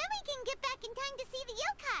can. Then we can get back in time to see the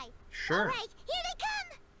yokai. Sure. Alright, here they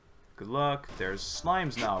come. Good luck. There's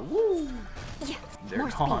slimes now. Woo! Yes, They're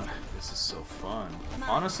gone. This is so fun.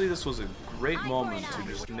 Honestly, this was a great moment to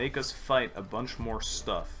just make us fight a bunch more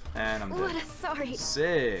stuff. And I'm dead. What a sorry.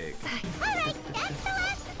 Sick. Alright, that's the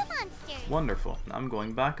last of the monsters. Wonderful. I'm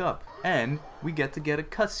going back up. And we get to get a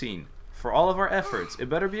cutscene. For all of our efforts. It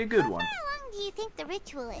better be a good one. How long do you think the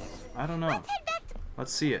ritual is? I don't know. Let's head back to...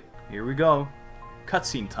 Let's see it. Here we go.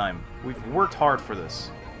 Cutscene time. We've worked hard for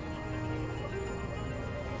this.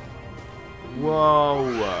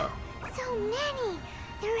 Whoa. So many.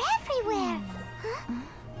 They're everywhere. Huh?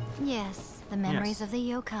 Yes, the memories of the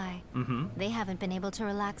yokai. Mm-hmm. They haven't been able to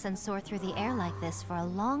relax and soar through the air like this for a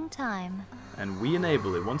long time. And we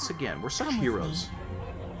enable it once again. We're such heroes.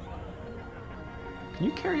 Can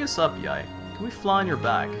you carry us up, Yae? Can we fly on your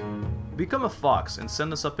back? Become a fox and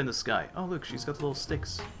send us up in the sky. Oh, look, she's got the little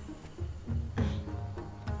sticks.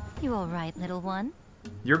 You all right, little one?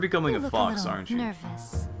 You're becoming You a look fox, little aren't you?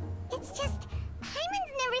 Nervous. It's just...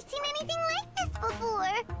 Paimon's never seen anything like this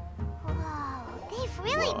before. Whoa, they've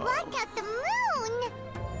really blocked out the moon.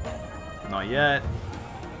 Not yet.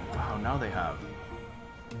 Wow, now they have.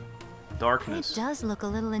 Darkness. It does look a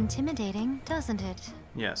little intimidating, doesn't it?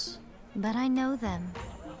 Yes. But I know them.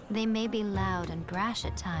 They may be loud and brash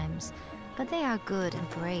at times, but they are good and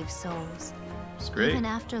brave souls. It's great. Even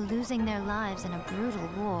after losing their lives in a brutal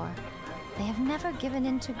war, they have never given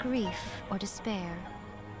in to grief or despair.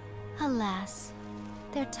 Alas,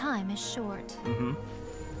 their time is short. Mm-hmm.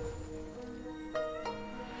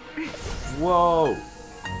 Whoa!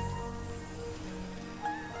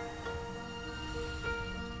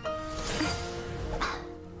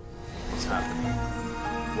 What's happening?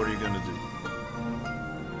 What are you gonna do?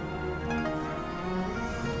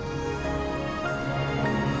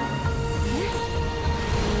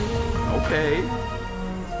 Okay.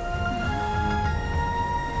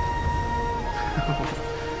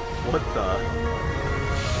 What the?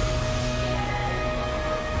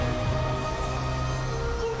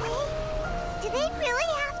 Do they really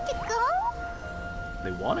have to go?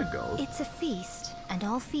 They want to go. It's a feast, and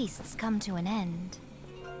all feasts come to an end.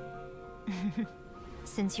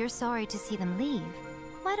 Since you're sorry to see them leave,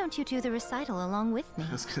 why don't you do the recital along with me?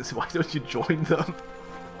 Why don't you join them?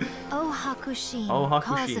 Oh Hakushin, Oh Hakushin,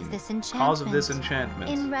 cause of this enchantment. Cause of this enchantment.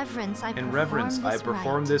 In reverence, I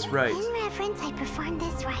perform this rite. In reverence, I perform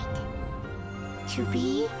this rite. To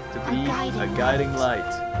be a guiding light.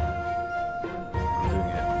 I'm doing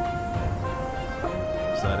it.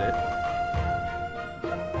 Is that it?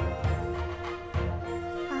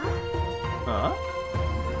 Huh?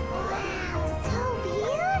 Wow, so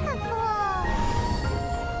beautiful!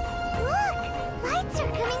 Look! Lights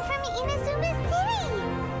are coming from Inazuma City!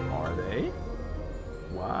 Are they?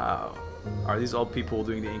 Wow. Are these all people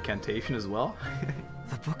doing the incantation as well?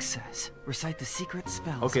 The book says, recite the secret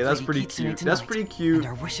spells. Okay, that's pretty cute. That's pretty cute.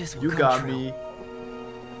 You got me.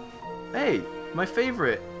 Hey, my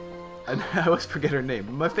favorite. I always forget her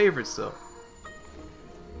name. My favorite, so.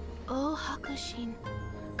 Oh Hakushin,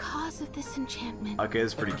 cause of this enchantment. Okay,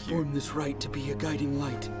 that's pretty I cute. perform this rite to be a guiding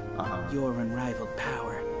light. Your unrivaled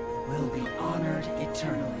power will be honored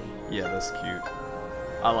eternally. Yeah, that's cute.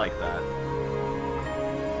 I like that.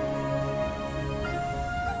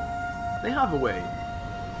 They have a way.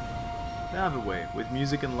 They have a way, with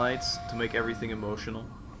music and lights, to make everything emotional.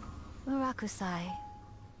 Murakusai,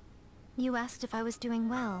 you asked if I was doing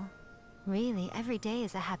well. Really, every day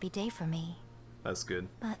is a happy day for me. That's good.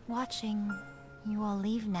 But watching you all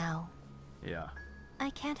leave now, Yeah. I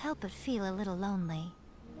can't help but feel a little lonely.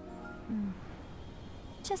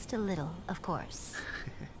 Just a little, of course.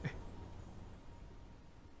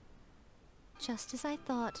 Just as I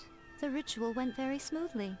thought, the ritual went very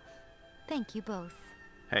smoothly. Thank you both.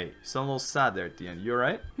 Hey, you sound a little sad there at the end. You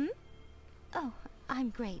alright? Oh, I'm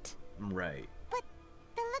great. Right. But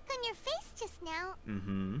the look on your face just now...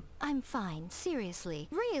 Mm-hmm. I'm fine, seriously.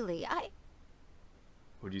 Really,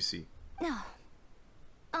 What do you see? No.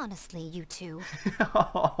 Honestly, you two.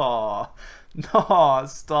 Oh, no,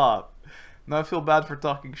 stop. Now I feel bad for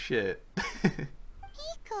talking shit.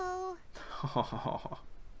 Miko.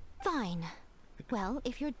 Fine. Well,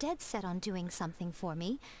 if you're dead set on doing something for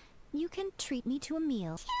me, you can treat me to a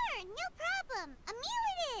meal. Sure, no problem. A meal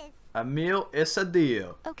it is. A meal is a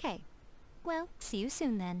deal. Okay. Well, see you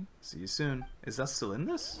soon then. See you soon. Is that still in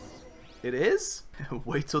this? It is?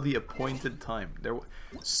 Wait till the appointed time.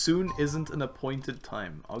 Soon isn't an appointed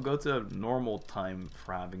time. I'll go to normal time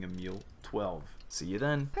for having a meal. 12. See you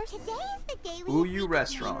then. Today is the day we Uyu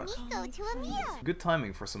restaurant. Miko to a meal. Good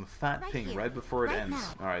timing for some fat ping right before it ends.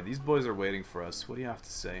 Alright, these boys are waiting for us. What do you have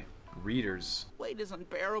to say? Readers. Wait is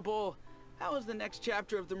unbearable. How is the next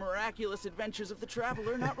chapter of the miraculous adventures of the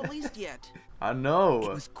traveler not released yet? I know.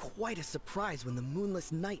 It was quite a surprise when the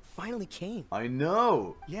moonless night finally came. I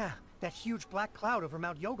know. Yeah, that huge black cloud over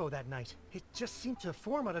Mount Yogo that night. It just seemed to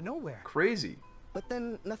form out of nowhere. Crazy. But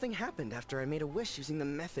then nothing happened after I made a wish using the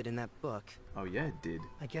method in that book. Oh yeah, it did.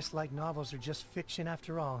 I guess light novels are just fiction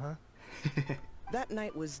after all, huh? That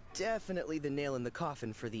night was definitely the nail in the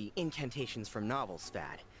coffin for the incantations from novels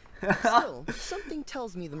fad. Still, something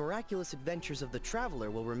tells me the miraculous adventures of the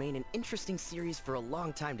traveler will remain an interesting series for a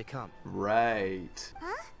long time to come. Right.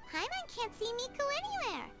 Huh? Paimon can't see Miko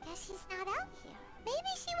anywhere. Guess she's not out here.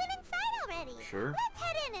 Maybe she went inside already. Sure. Let's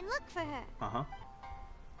head in and look for her. Uh-huh.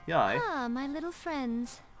 Yae. Ah, my little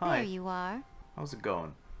friends. Hi. There you are. How's it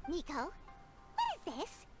going? Miko, what is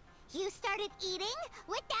this? You started eating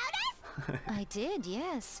without us? I did,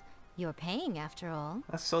 yes. You're paying after all.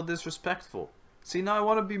 That's so disrespectful. See, now I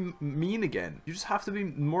want to be mean again. You just have to be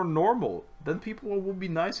more normal. Then people will be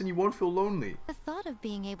nice and you won't feel lonely. The thought of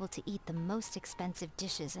being able to eat the most expensive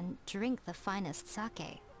dishes and drink the finest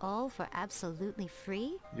sake, all for absolutely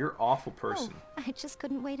free? You're an awful person. Oh, I just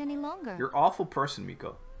couldn't wait any longer. You're an awful person,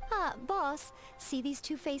 Miko. Ah, boss, see these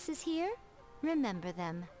two faces here? Remember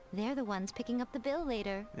them. They're the ones picking up the bill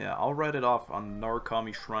later. Yeah, I'll write it off on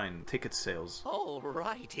Narukami Shrine ticket sales.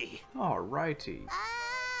 Alrighty. Alrighty. ...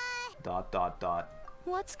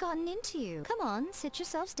 What's gotten into you? Come on, sit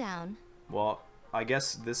yourselves down. Well, I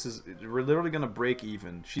guess we're literally gonna break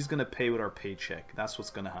even. She's gonna pay with our paycheck. That's what's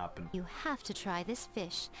gonna happen. You have to try this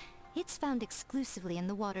fish. It's found exclusively in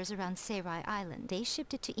the waters around Seirai Island. They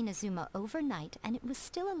shipped it to Inazuma overnight, and it was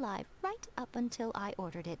still alive right up until I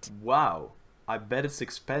ordered it. Wow. I bet it's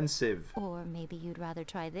expensive. Or maybe you'd rather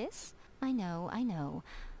try this? I know.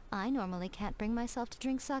 I normally can't bring myself to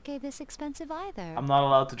drink sake this expensive either. I'm not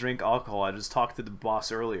allowed to drink alcohol. I just talked to the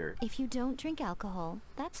boss earlier. If you don't drink alcohol,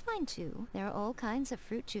 that's fine too. There are all kinds of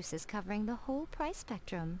fruit juices covering the whole price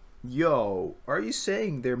spectrum. Yo, are you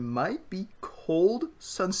saying there might be cold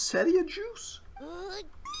Sunsettia juice?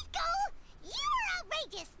 Miko, you are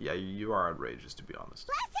outrageous. Yeah, you are outrageous, to be honest.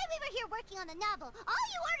 Last time we were here working on the novel, all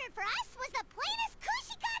you ordered for us was the plainest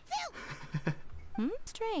kushikatsu.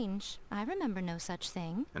 Strange. I remember no such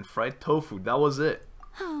thing. And fried tofu, that was it.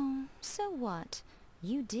 Oh, so what?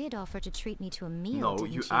 You did offer to treat me to a meal, No,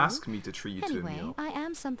 didn't you you asked me to treat you to a Anyway, meal. I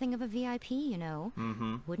am something of a VIP, you know.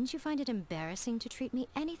 Mm-hmm. Wouldn't you find it embarrassing to treat me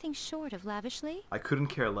anything short of lavishly? I couldn't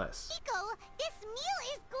care less. Miko, this meal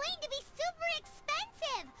is going to be super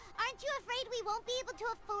expensive. Aren't you afraid we won't be able to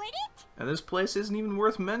afford it? And this place isn't even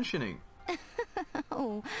worth mentioning.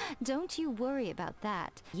 Oh, don't you worry about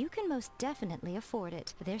that. You can most definitely afford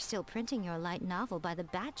it. They're still printing your light novel by the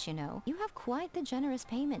batch, you know. You have quite the generous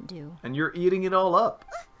payment due. And you're eating it all up.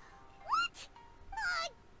 What? Oh,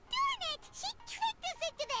 darn it! She tricked us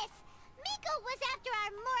into this! Miko was after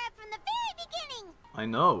our Mora from the very beginning! I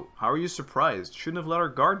know. How are you surprised? Shouldn't have let our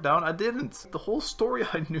guard down. I didn't. The whole story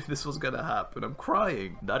I knew this was gonna happen. I'm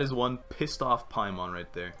crying. That is one pissed off Paimon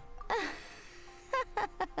right there.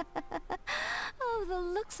 Oh, the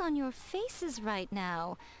looks on your faces right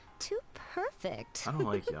now. Too perfect. I don't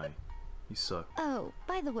like Yae. You suck. Oh,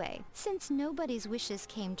 by the way, since nobody's wishes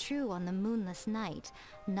came true on the moonless night,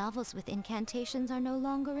 novels with incantations are no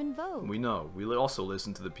longer in vogue. We know. We also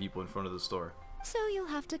listen to the people in front of the store. So you'll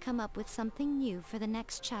have to come up with something new for the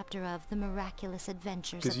next chapter of The Miraculous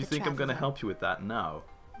Adventures of the Because you think I'm gonna help you with that now.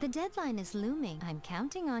 The deadline is looming. I'm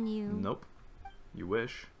counting on you. Nope. You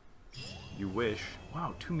wish. You wish.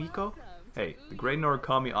 Wow, 2 Miko? Hey, the Great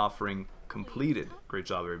Narukami offering completed. Great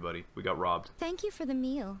job, everybody. We got robbed. Thank you for the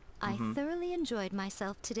meal. I thoroughly enjoyed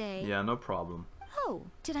myself today. Yeah, no problem. Oh,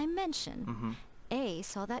 did I mention? A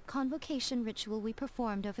saw that convocation ritual we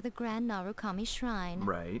performed over the Grand Narukami Shrine.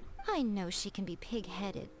 Right. I know she can be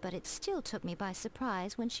pig-headed, but it still took me by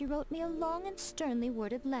surprise when she wrote me a long and sternly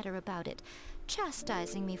worded letter about it,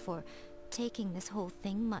 chastising me for taking this whole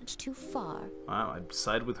thing much too far. Wow, I'd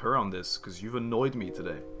side with her on this, because you've annoyed me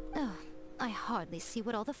today. Oh, I hardly see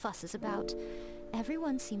what all the fuss is about.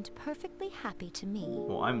 Everyone seemed perfectly happy to me.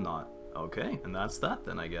 Well, I'm not. Okay, and that's that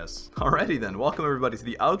then, I guess. Alrighty then, welcome everybody to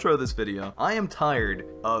the outro of this video. I am tired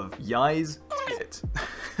of Yae's shit.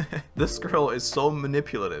 This girl is so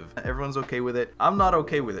manipulative. Everyone's okay with it. I'm not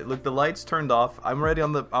okay with it. Look, the lights turned off. I'm already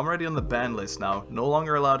on the ban list now. No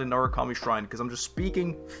longer allowed in Origami Shrine because I'm just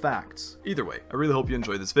speaking facts. Either way, I really hope you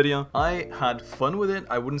enjoyed this video. I had fun with it.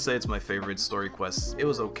 I wouldn't say it's my favorite story quest. It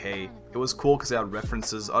was okay. It was cool because it had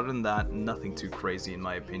references. Other than that, nothing too crazy in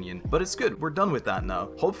my opinion. But it's good. We're done with that now.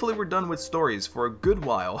 Hopefully we're done with stories for a good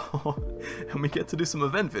while. And we get to do some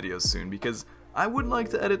event videos soon because I would like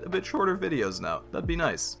to edit a bit shorter videos now. That'd be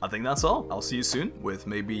nice. I think that's all. I'll see you soon with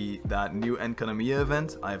maybe that new Khaenri'ah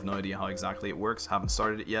event. I have no idea how exactly it works. Haven't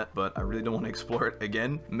started it yet, but I really don't want to explore it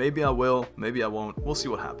again. Maybe I will, maybe I won't. We'll see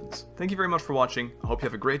what happens. Thank you very much for watching. I hope you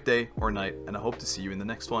have a great day or night, and I hope to see you in the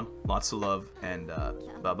next one. Lots of love, and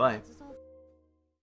bye-bye.